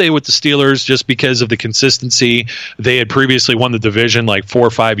still got to stay with the Steelers just because of the consistency. They had previously won the division like 4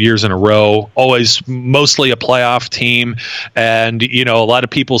 or 5 years in a row, always mostly a playoff team. And, a lot of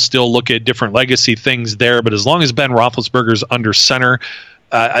people still look at different legacy things there. But as long as Ben Roethlisberger's under center,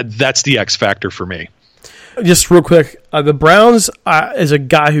 that's the X factor for me. Just real quick, the Browns, as a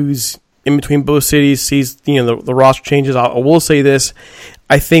guy who's in between both cities, sees the roster changes. I will say this: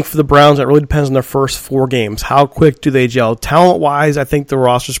 I think for the Browns, it really depends on their first 4 games. How quick do they gel? Talent-wise, I think the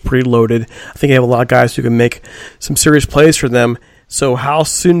roster's pretty loaded. I think they have a lot of guys who can make some serious plays for them. So how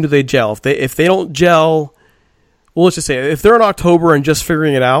soon do they gel? If they don't gel, well, let's just say if they're in October and just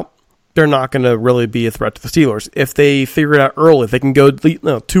figuring it out, they're not going to really be a threat to the Steelers. If they figure it out early, if they can go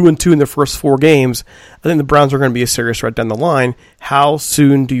 2-2 in their first 4 games, I think the Browns are going to be a serious threat down the line. How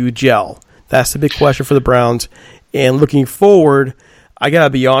soon do you gel? That's the big question for the Browns. And looking forward, I got to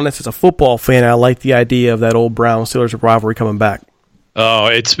be honest, as a football fan, I like the idea of that old Browns-Steelers rivalry coming back. Oh,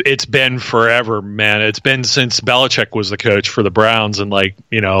 it's been forever, man. It's been since Belichick was the coach for the Browns in the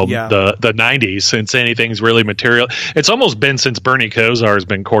 90s, since anything's really material. It's almost been since Bernie Kosar has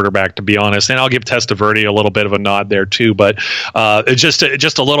been quarterback, to be honest. And I'll give Testaverde a little bit of a nod there too. But just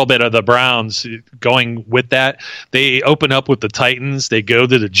a little bit of the Browns going with that. They open up with the Titans. They go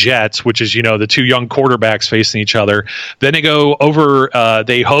to the Jets, which is the 2 young quarterbacks facing each other. Then they go over.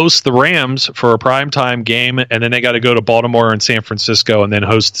 They host the Rams for a primetime game, and then they got to go to Baltimore and San Francisco and then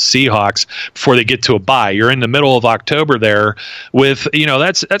host the Seahawks before they get to a bye. You're in the middle of October there with,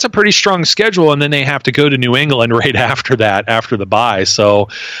 that's a pretty strong schedule, and then they have to go to New England right after that, after the bye. So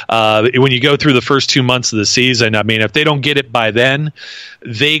when you go through the first 2 months of the season, I mean, if they don't get it by then,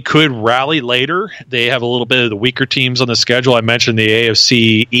 they could rally later. They have a little bit of the weaker teams on the schedule. I mentioned the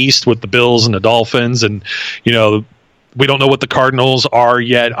AFC East with the Bills and the Dolphins, and, we don't know what the Cardinals are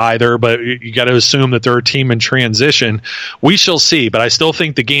yet either, but you got to assume that they're a team in transition. We shall see, but I still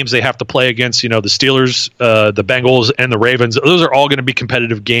think the games they have to play against, the Steelers, the Bengals, and the Ravens, those are all going to be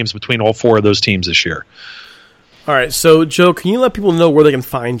competitive games between all 4 of those teams this year. All right, so Joe, can you let people know where they can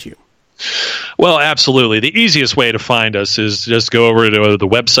find you? Well, absolutely. The easiest way to find us is just go over to the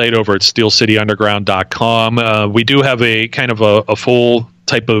website over at steelcityunderground.com. We do have a kind of a full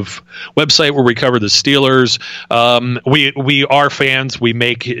type of website where we cover the Steelers. We are fans. We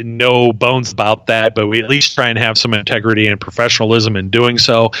make no bones about that, but we at least try and have some integrity and professionalism in doing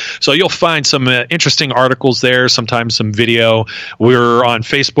so. So you'll find some interesting articles there, sometimes some video. We're on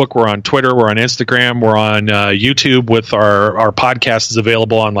Facebook, we're on Twitter, we're on Instagram, we're on YouTube with our podcast is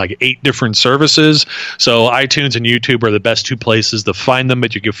available on like 8 different services. So iTunes and YouTube are the best 2 places to find them,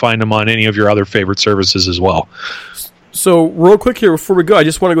 but you can find them on any of your other favorite services as well. So, real quick here before we go, I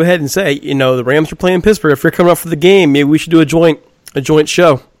just want to go ahead and say, the Rams are playing Pittsburgh. If you're coming up for the game, maybe we should do a joint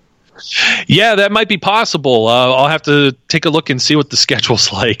show. Yeah, that might be possible. I'll have to take a look and see what the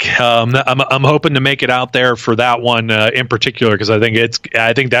schedule's like. I'm hoping to make it out there for that one in particular because I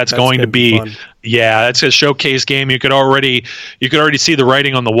think that's going to be fun. Yeah, that's a showcase game. You could already see the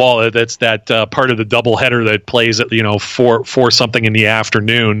writing on the wall. That's that part of the doubleheader that plays at 4 something in the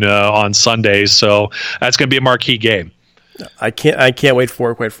afternoon on Sundays. So that's going to be a marquee game. I can't wait for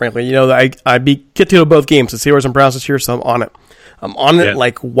it, quite frankly. I get to both games. The Steelers and Browns this year, so I'm on it. I'm on it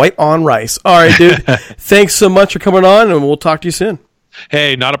like white on rice. All right, dude. Thanks so much for coming on, and we'll talk to you soon.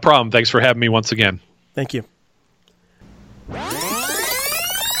 Hey, not a problem. Thanks for having me once again. Thank you.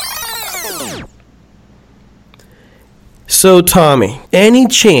 So, Tommy, any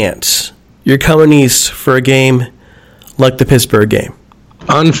chance you're coming east for a game like the Pittsburgh game?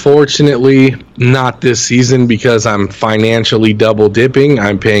 Unfortunately, not this season because I'm financially double dipping.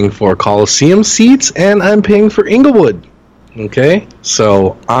 I'm paying for Coliseum seats and I'm paying for Inglewood. Okay?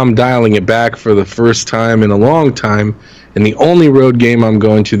 So I'm dialing it back for the first time in a long time. And the only road game I'm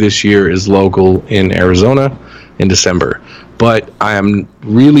going to this year is local in Arizona in December. But I am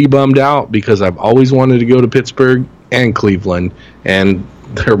really bummed out because I've always wanted to go to Pittsburgh and Cleveland. And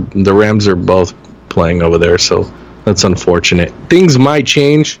the Rams are both playing over there. So that's unfortunate. Things might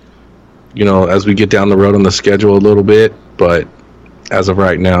change, as we get down the road on the schedule a little bit, but as of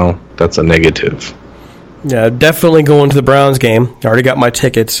right now, that's a negative. Yeah, definitely going to the Browns game. I already got my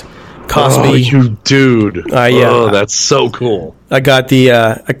tickets. Cost me, you dude! Yeah, oh, that's so cool. I got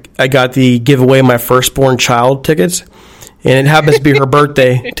the giveaway my firstborn child tickets, and it happens to be her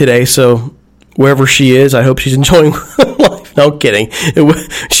birthday today. So wherever she is, I hope she's enjoying life. No kidding.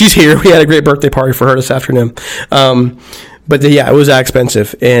 She's here. We had a great birthday party for her this afternoon. But yeah, it was that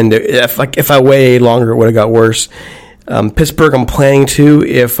expensive. And if I waited longer, it would have got worse. Pittsburgh, I'm planning to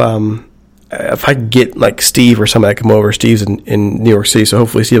if I could get like Steve or somebody to come over. Steve's in New York City, so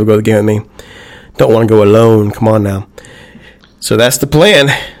hopefully Steve will go to the game with me. Don't want to go alone. Come on now. So that's the plan.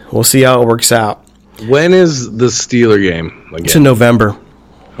 We'll see how it works out. When is the Steeler game again? It's in November.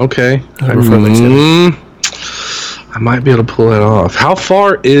 Okay. I might be able to pull it off. How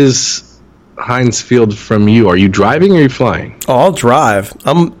far is Heinz Field from you? Are you driving or are you flying? Oh, I'll drive.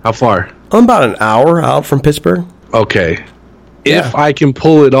 How far? I'm about an hour out from Pittsburgh. Okay. If I can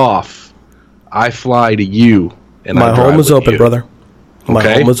pull it off, I fly to you. And my home is open, brother. My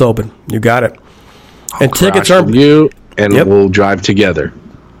home is open. You got it. And tickets aren't you, and we'll drive together.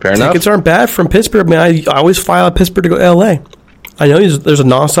 Fair enough. Tickets aren't bad from Pittsburgh. Man, I always fly out of Pittsburgh to go to L.A. I know there's a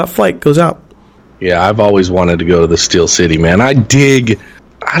nonstop flight goes out. Yeah, I've always wanted to go to the Steel City, man. I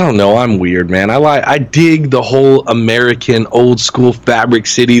don't know, I'm weird, man. I dig the whole American old school fabric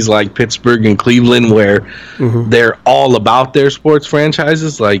cities like Pittsburgh and Cleveland where they're all about their sports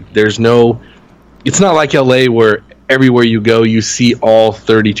franchises. Like it's not like LA where everywhere you go you see all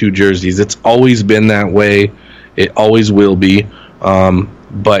 32 jerseys. It's always been that way. It always will be.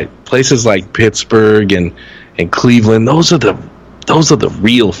 But places like Pittsburgh and Cleveland, those are the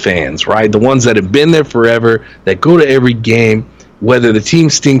real fans, right? The ones that have been there forever, that go to every game, whether the team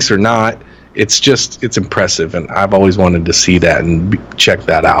stinks or not. It's impressive, and I've always wanted to see that and check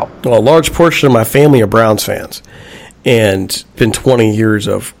that out. Well, a large portion of my family are Browns fans, and it's been 20 years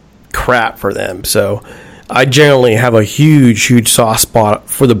of crap for them. So I generally have a huge soft spot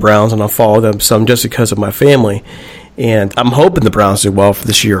for the Browns, and I'll follow them some just because of my family. And I'm hoping the Browns do well for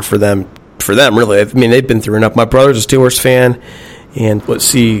this year for them, really. I mean, they've been through enough. My brother's a Steelers fan, and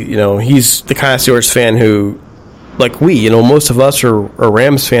he's the kind of Steelers fan who, like most of us are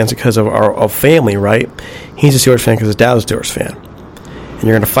Rams fans because of our family, right? He's a Steelers fan because his dad was a Steelers fan. And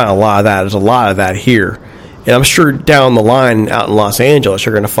you're going to find a lot of that. There's a lot of that here. And I'm sure down the line out in Los Angeles,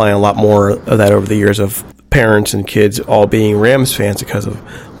 you're going to find a lot more of that over the years of parents and kids all being Rams fans because of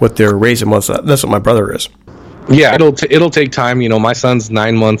what they're raising. That's what my brother is. Yeah, it'll take time. My son's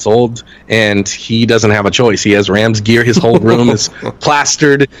 9 months old, and he doesn't have a choice. He has Rams gear. His whole room is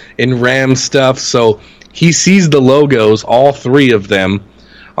plastered in Rams stuff. So he sees the logos, all three of them,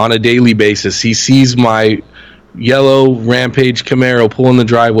 on a daily basis. He sees my yellow Rampage Camaro pull in the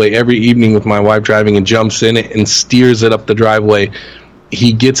driveway every evening with my wife driving and jumps in it and steers it up the driveway.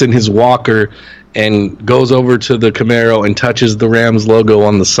 He gets in his walker and goes over to the Camaro and touches the Rams logo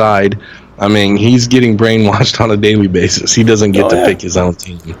on the side. I mean, he's getting brainwashed on a daily basis. He doesn't get to pick his own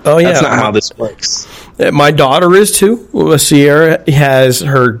team. Oh, yeah. That's not how this works. My daughter is, too. Sierra has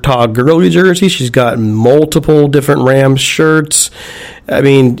her Todd Gurley jersey. She's got multiple different Rams shirts. I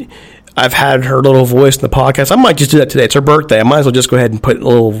mean, I've had her little voice in the podcast. I might just do that today. It's her birthday. I might as well just go ahead and put a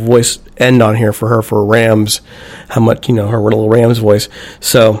little voice end on here for her for Rams, how much, her little Rams voice.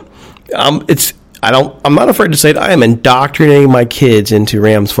 So, I'm not afraid to say it. I am indoctrinating my kids into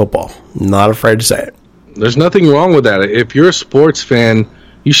Rams football. Not afraid to say it. There's nothing wrong with that. If you're a sports fan,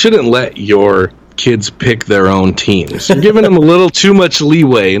 you shouldn't let your kids pick their own teams. You're giving them a little too much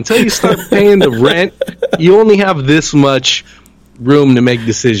leeway. Until you start paying the rent, you only have this much room to make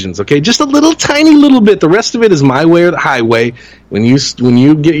decisions. Okay, just a little tiny little bit. The rest of it is my way or the highway. When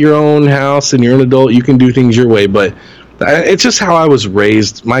you get your own house and you're an adult, you can do things your way. But it's just how I was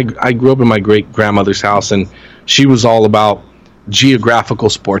raised. I grew up in my great grandmother's house, and she was all about geographical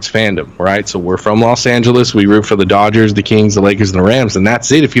sports fandom, right? So we're from Los Angeles. We root for the Dodgers, the Kings, the Lakers, and the Rams, and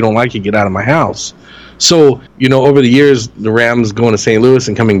that's it. If you don't like it, get out of my house. So, over the years, the Rams going to St. Louis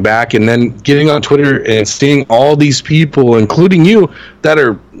and coming back, and then getting on Twitter and seeing all these people, including you, that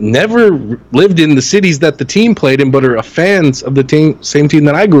are never lived in the cities that the team played in, but are fans of the same team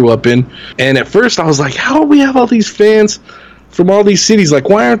that I grew up in. And at first I was like, how do we have all these fans from all these cities? Like,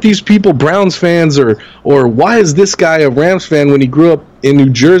 why aren't these people Browns fans, or why is this guy a Rams fan when he grew up in New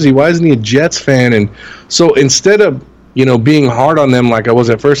Jersey? Why isn't he a Jets fan? And so instead of, being hard on them like I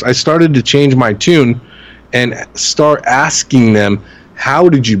was at first, I started to change my tune and start asking them, how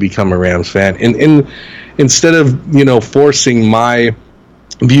did you become a Rams fan? And instead of, forcing my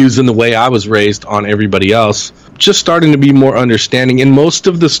views in the way I was raised on everybody else, just starting to be more understanding. And most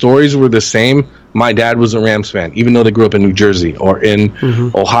of the stories were the same. My dad was a Rams fan, even though they grew up in New Jersey or in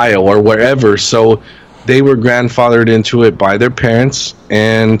Ohio or wherever. So they were grandfathered into it by their parents,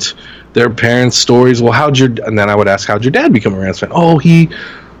 and their parents' stories. Well, and then I would ask, how'd your dad become a Rams fan? Oh, he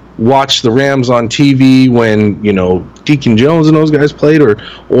watched the Rams on TV when, Deacon Jones and those guys played,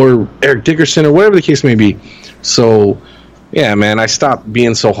 or Eric Dickerson, or whatever the case may be. So, yeah, man, I stopped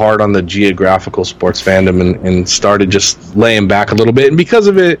being so hard on the geographical sports fandom and started just laying back a little bit. And because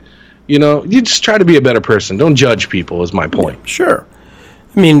of it, you just try to be a better person. Don't judge people is my point. Yeah, sure.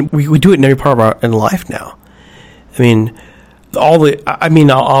 I mean, we do it in every part of in life now. I mean,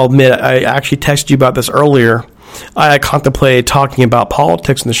 I'll admit, I actually texted you about this earlier. I contemplated talking about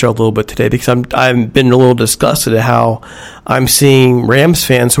politics in the show a little bit today because I've been a little disgusted at how I'm seeing Rams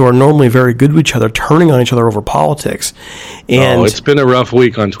fans who are normally very good with each other turning on each other over politics. And it's been a rough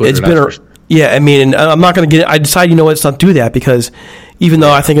week on Twitter. And I'm not going to I decided, let's not do that, because even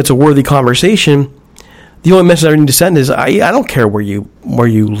though I think it's a worthy conversation, the only message I need to send is I don't care where you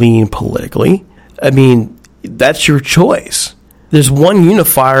lean politically. I mean, that's your choice. There's one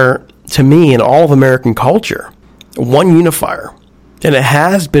unifier to me in all of American culture. One unifier. And it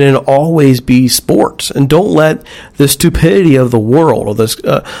has been and always be sports. And don't let the stupidity of the world, or this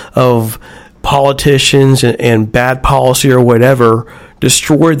of politicians and bad policy or whatever,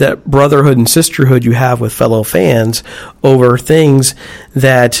 destroy that brotherhood and sisterhood you have with fellow fans over things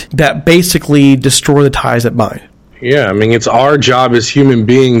that basically destroy the ties that bind. Yeah, I mean, it's our job as human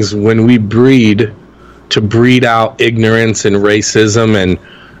beings when we breed to breed out ignorance and racism and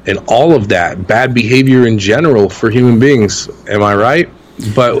all of that bad behavior in general for human beings. Am I right?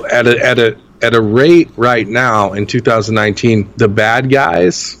 But at a rate right now in 2019, the bad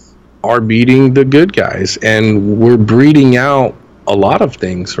guys are beating the good guys, and we're breeding out a lot of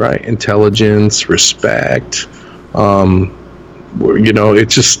things, right? Intelligence, respect.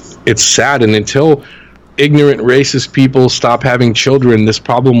 It's sad, and until ignorant, racist people stop having children, this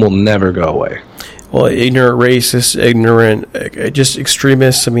problem will never go away. Well, ignorant racists, just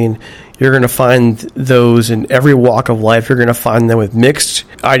extremists. I mean, you're going to find those in every walk of life. You're going to find them with mixed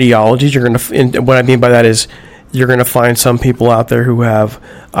ideologies. And what I mean by that is you're going to find some people out there who have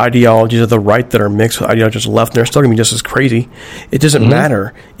ideologies of the right that are mixed with ideologies of the left, and they're still going to be just as crazy. It doesn't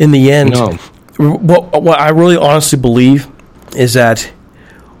matter. In the end, what I really honestly believe is that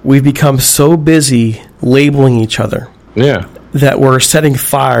we've become so busy labeling each other. Yeah. That we're setting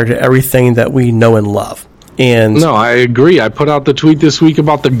fire to everything that we know and love. And no, I agree. I put out the tweet this week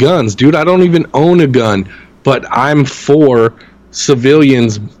about the guns. Dude, I don't even own a gun, but I'm for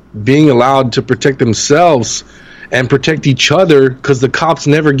civilians being allowed to protect themselves and protect each other, because the cops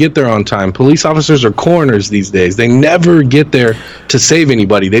never get there on time. Police officers are coroners these days. They never get there to save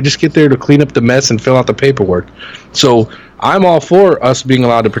anybody. They just get there to clean up the mess and fill out the paperwork. So I'm all for us being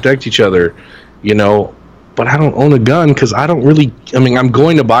allowed to protect each other, but I don't own a gun because I'm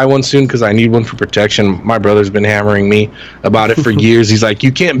going to buy one soon because I need one for protection. My brother's been hammering me about it for years. He's like,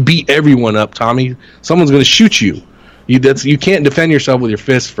 you can't beat everyone up, Tommy. Someone's going to shoot you. You can't defend yourself with your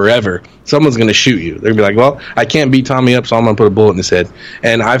fists forever. Someone's going to shoot you. They'll be like, well, I can't beat Tommy up, so I'm going to put a bullet in his head.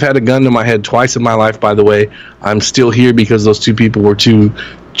 And I've had a gun to my head twice in my life, by the way. I'm still here because those two people were too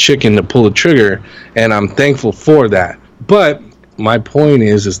chicken to pull the trigger, and I'm thankful for that. But my point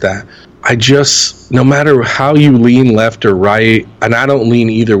is that no matter how you lean left or right, and I don't lean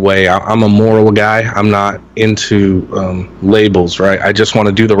either way. I'm a moral guy. I'm not into labels, right? I just want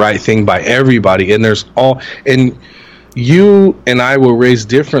to do the right thing by everybody. And you and I were raised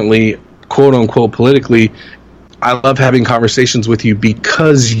differently, quote unquote, politically. I love having conversations with you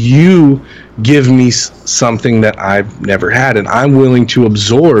because you give me something that I've never had, and I'm willing to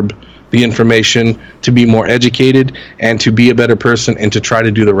absorb the information to be more educated and to be a better person and to try to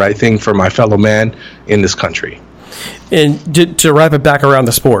do the right thing for my fellow man in this country. And to wrap it back around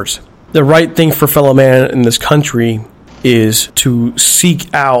the sports, the right thing for fellow man in this country is to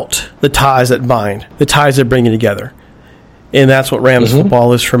seek out the ties that bind, the ties that bring you together. And that's what Rams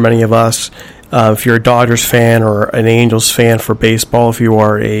football is for many of us. If you're a Dodgers fan or an Angels fan for baseball, if you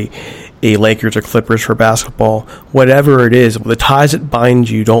are a Lakers or Clippers for basketball, whatever it is, the ties that bind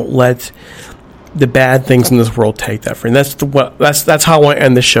you, don't let the bad things in this world take that from you. That's how I want to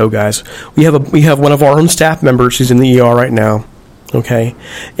end the show, guys. We have one of our own staff members who's in the ER right now, okay?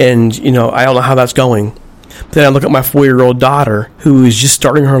 And, I don't know how that's going. But then I look at my 4-year-old daughter who is just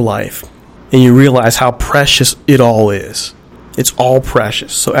starting her life, and you realize how precious it all is. It's all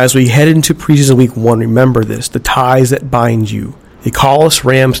precious. So as we head into preseason week 1, remember this, the ties that bind you. They call us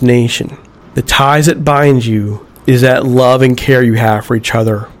Rams Nation. The ties that bind you is that love and care you have for each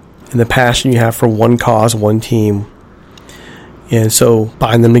other and the passion you have for one cause, one team. And so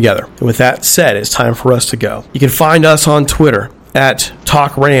bind them together. And with that said, it's time for us to go. You can find us on Twitter at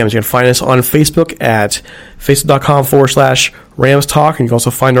Talk Rams. You can find us on Facebook at facebook.com/Rams Talk. And you can also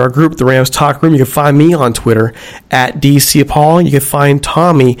find our group, the Rams Talk Room. You can find me on Twitter at DC Paul. You can find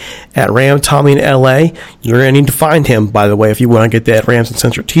Tommy at Ram Tommy in LA. You're going to need to find him, by the way, if you want to get that Rams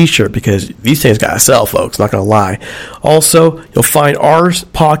Uncensored t-shirt, because these things got to sell, folks. Not going to lie. Also, you'll find our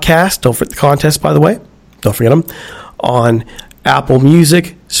podcast. Don't forget the contest, by the way. Don't forget them. On Apple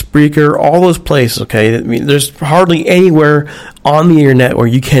Music, Spreaker, all those places, okay? I mean, there's hardly anywhere on the internet where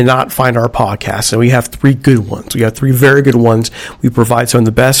you cannot find our podcast. And we have 3 good ones. We have 3 very good ones. We provide some of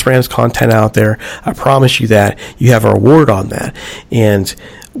the best Rams content out there. I promise you that. You have our word on that. And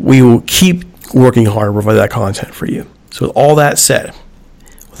we will keep working hard to provide that content for you. So with all that said,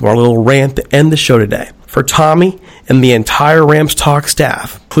 with our little rant to end the show today, for Tommy and the entire Rams Talk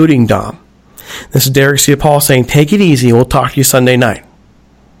staff, including Dom, this is Derek C. Paul saying, take it easy. We'll talk to you Sunday night.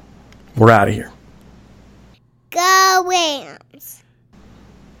 We're out of here. Go Rams.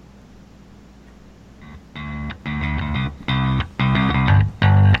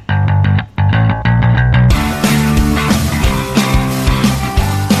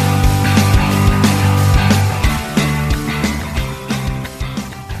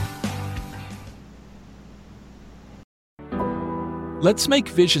 Let's make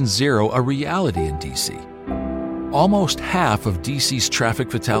Vision Zero a reality in DC. Almost half of DC's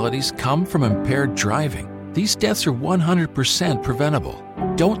traffic fatalities come from impaired driving. These deaths are 100% preventable.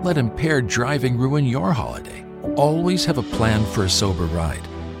 Don't let impaired driving ruin your holiday. Always have a plan for a sober ride.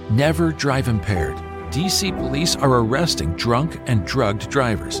 Never drive impaired. DC police are arresting drunk and drugged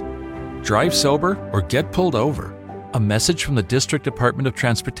drivers. Drive sober or get pulled over. A message from the District Department of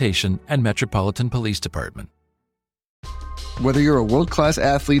Transportation and Metropolitan Police Department. Whether you're a world-class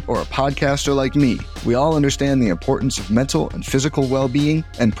athlete or a podcaster like me, we all understand the importance of mental and physical well-being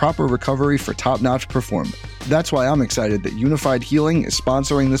and proper recovery for top-notch performance. That's why I'm excited that Unified Healing is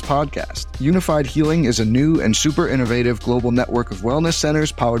sponsoring this podcast. Unified Healing is a new and super innovative global network of wellness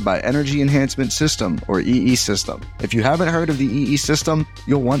centers powered by Energy Enhancement System, or EE System. If you haven't heard of the EE System,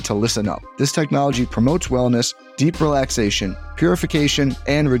 you'll want to listen up. This technology promotes wellness, deep relaxation, purification,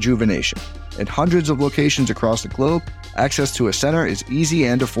 and rejuvenation. At hundreds of locations across the globe, access to a center is easy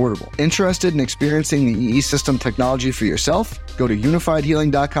and affordable. Interested in experiencing the EE System technology for yourself? Go to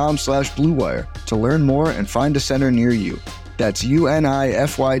unifydhealing.com/bluewire to learn more and find a center near you. That's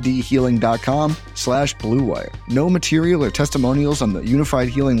unifydhealing.com/bluewire. No material or testimonials on the Unified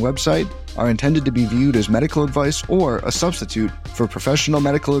Healing website are intended to be viewed as medical advice or a substitute for professional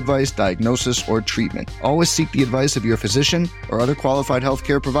medical advice, diagnosis, or treatment. Always seek the advice of your physician or other qualified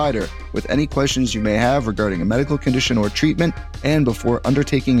healthcare provider with any questions you may have regarding a medical condition or treatment and before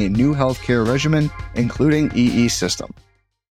undertaking a new healthcare regimen, including EE System.